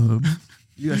dumb?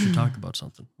 You guys should talk about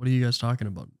something. What are you guys talking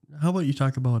about? How about you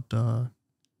talk about...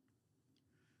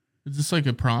 Is this like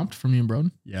a prompt for me and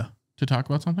Broden? Yeah. To talk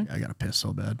about something? I got to piss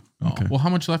so bad. Oh, okay. Well, how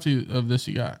much left of this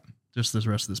you got? Just this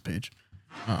rest of this page.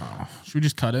 Oh, should we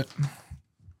just cut it?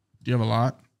 Do you have a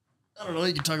lot? I don't know.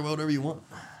 You can talk about whatever you want.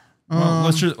 Well,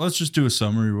 let's just do a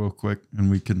summary real quick, and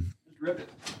we can rip it.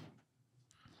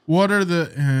 What are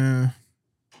the?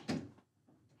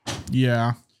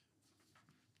 Yeah.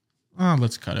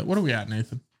 Let's cut it. What are we at,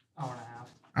 Nathan? Hour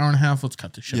and a half. Let's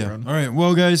cut this shit. Yeah. All right.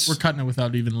 Well, guys, we're cutting it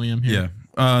without even Liam here.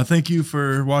 Yeah. Thank you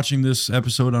for watching this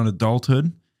episode on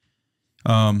adulthood.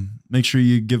 Make sure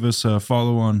you give us a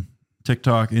follow on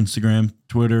TikTok, Instagram,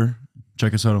 Twitter.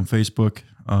 Check us out on Facebook.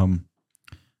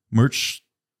 Merch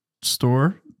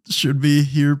store should be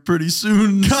here pretty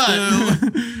soon.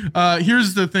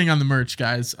 Here's the thing on the merch,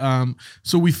 guys.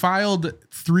 So we filed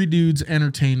 3 Dudes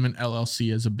Entertainment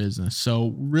LLC as a business.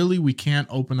 So really, we can't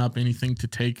open up anything to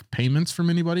take payments from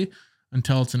anybody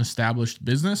until it's an established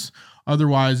business.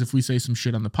 Otherwise, if we say some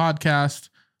shit on the podcast,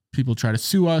 people try to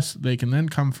sue us. They can then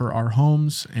come for our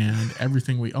homes and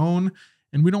everything we own.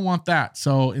 And we don't want that.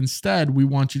 So instead, we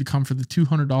want you to come for the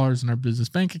 $200 in our business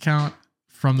bank account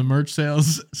from the merch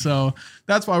sales. So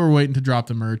that's why we're waiting to drop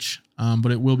the merch.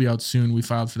 But it will be out soon. We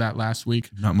filed for that last week.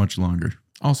 Not much longer.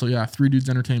 Also, 3 Dudes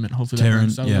Entertainment. Hopefully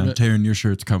Taryn, your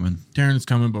shirt's coming. Taryn is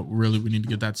coming, but really we need to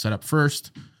get that set up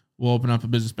first. We'll open up a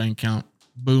business bank account.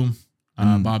 Boom.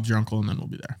 Bob's your uncle, and then we'll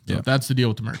be there. So that's the deal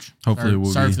with the merch. Hopefully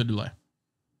sorry for the delay.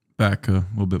 Back a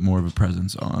little bit more of a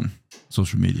presence on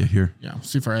social media here. Yeah, we'll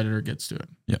see if our editor gets to it.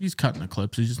 Yeah. He's cutting the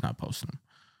clips. He's just not posting them.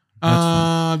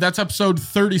 That's episode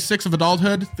 36 of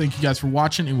Adulthood. Thank you guys for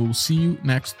watching, and we will see you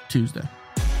next Tuesday.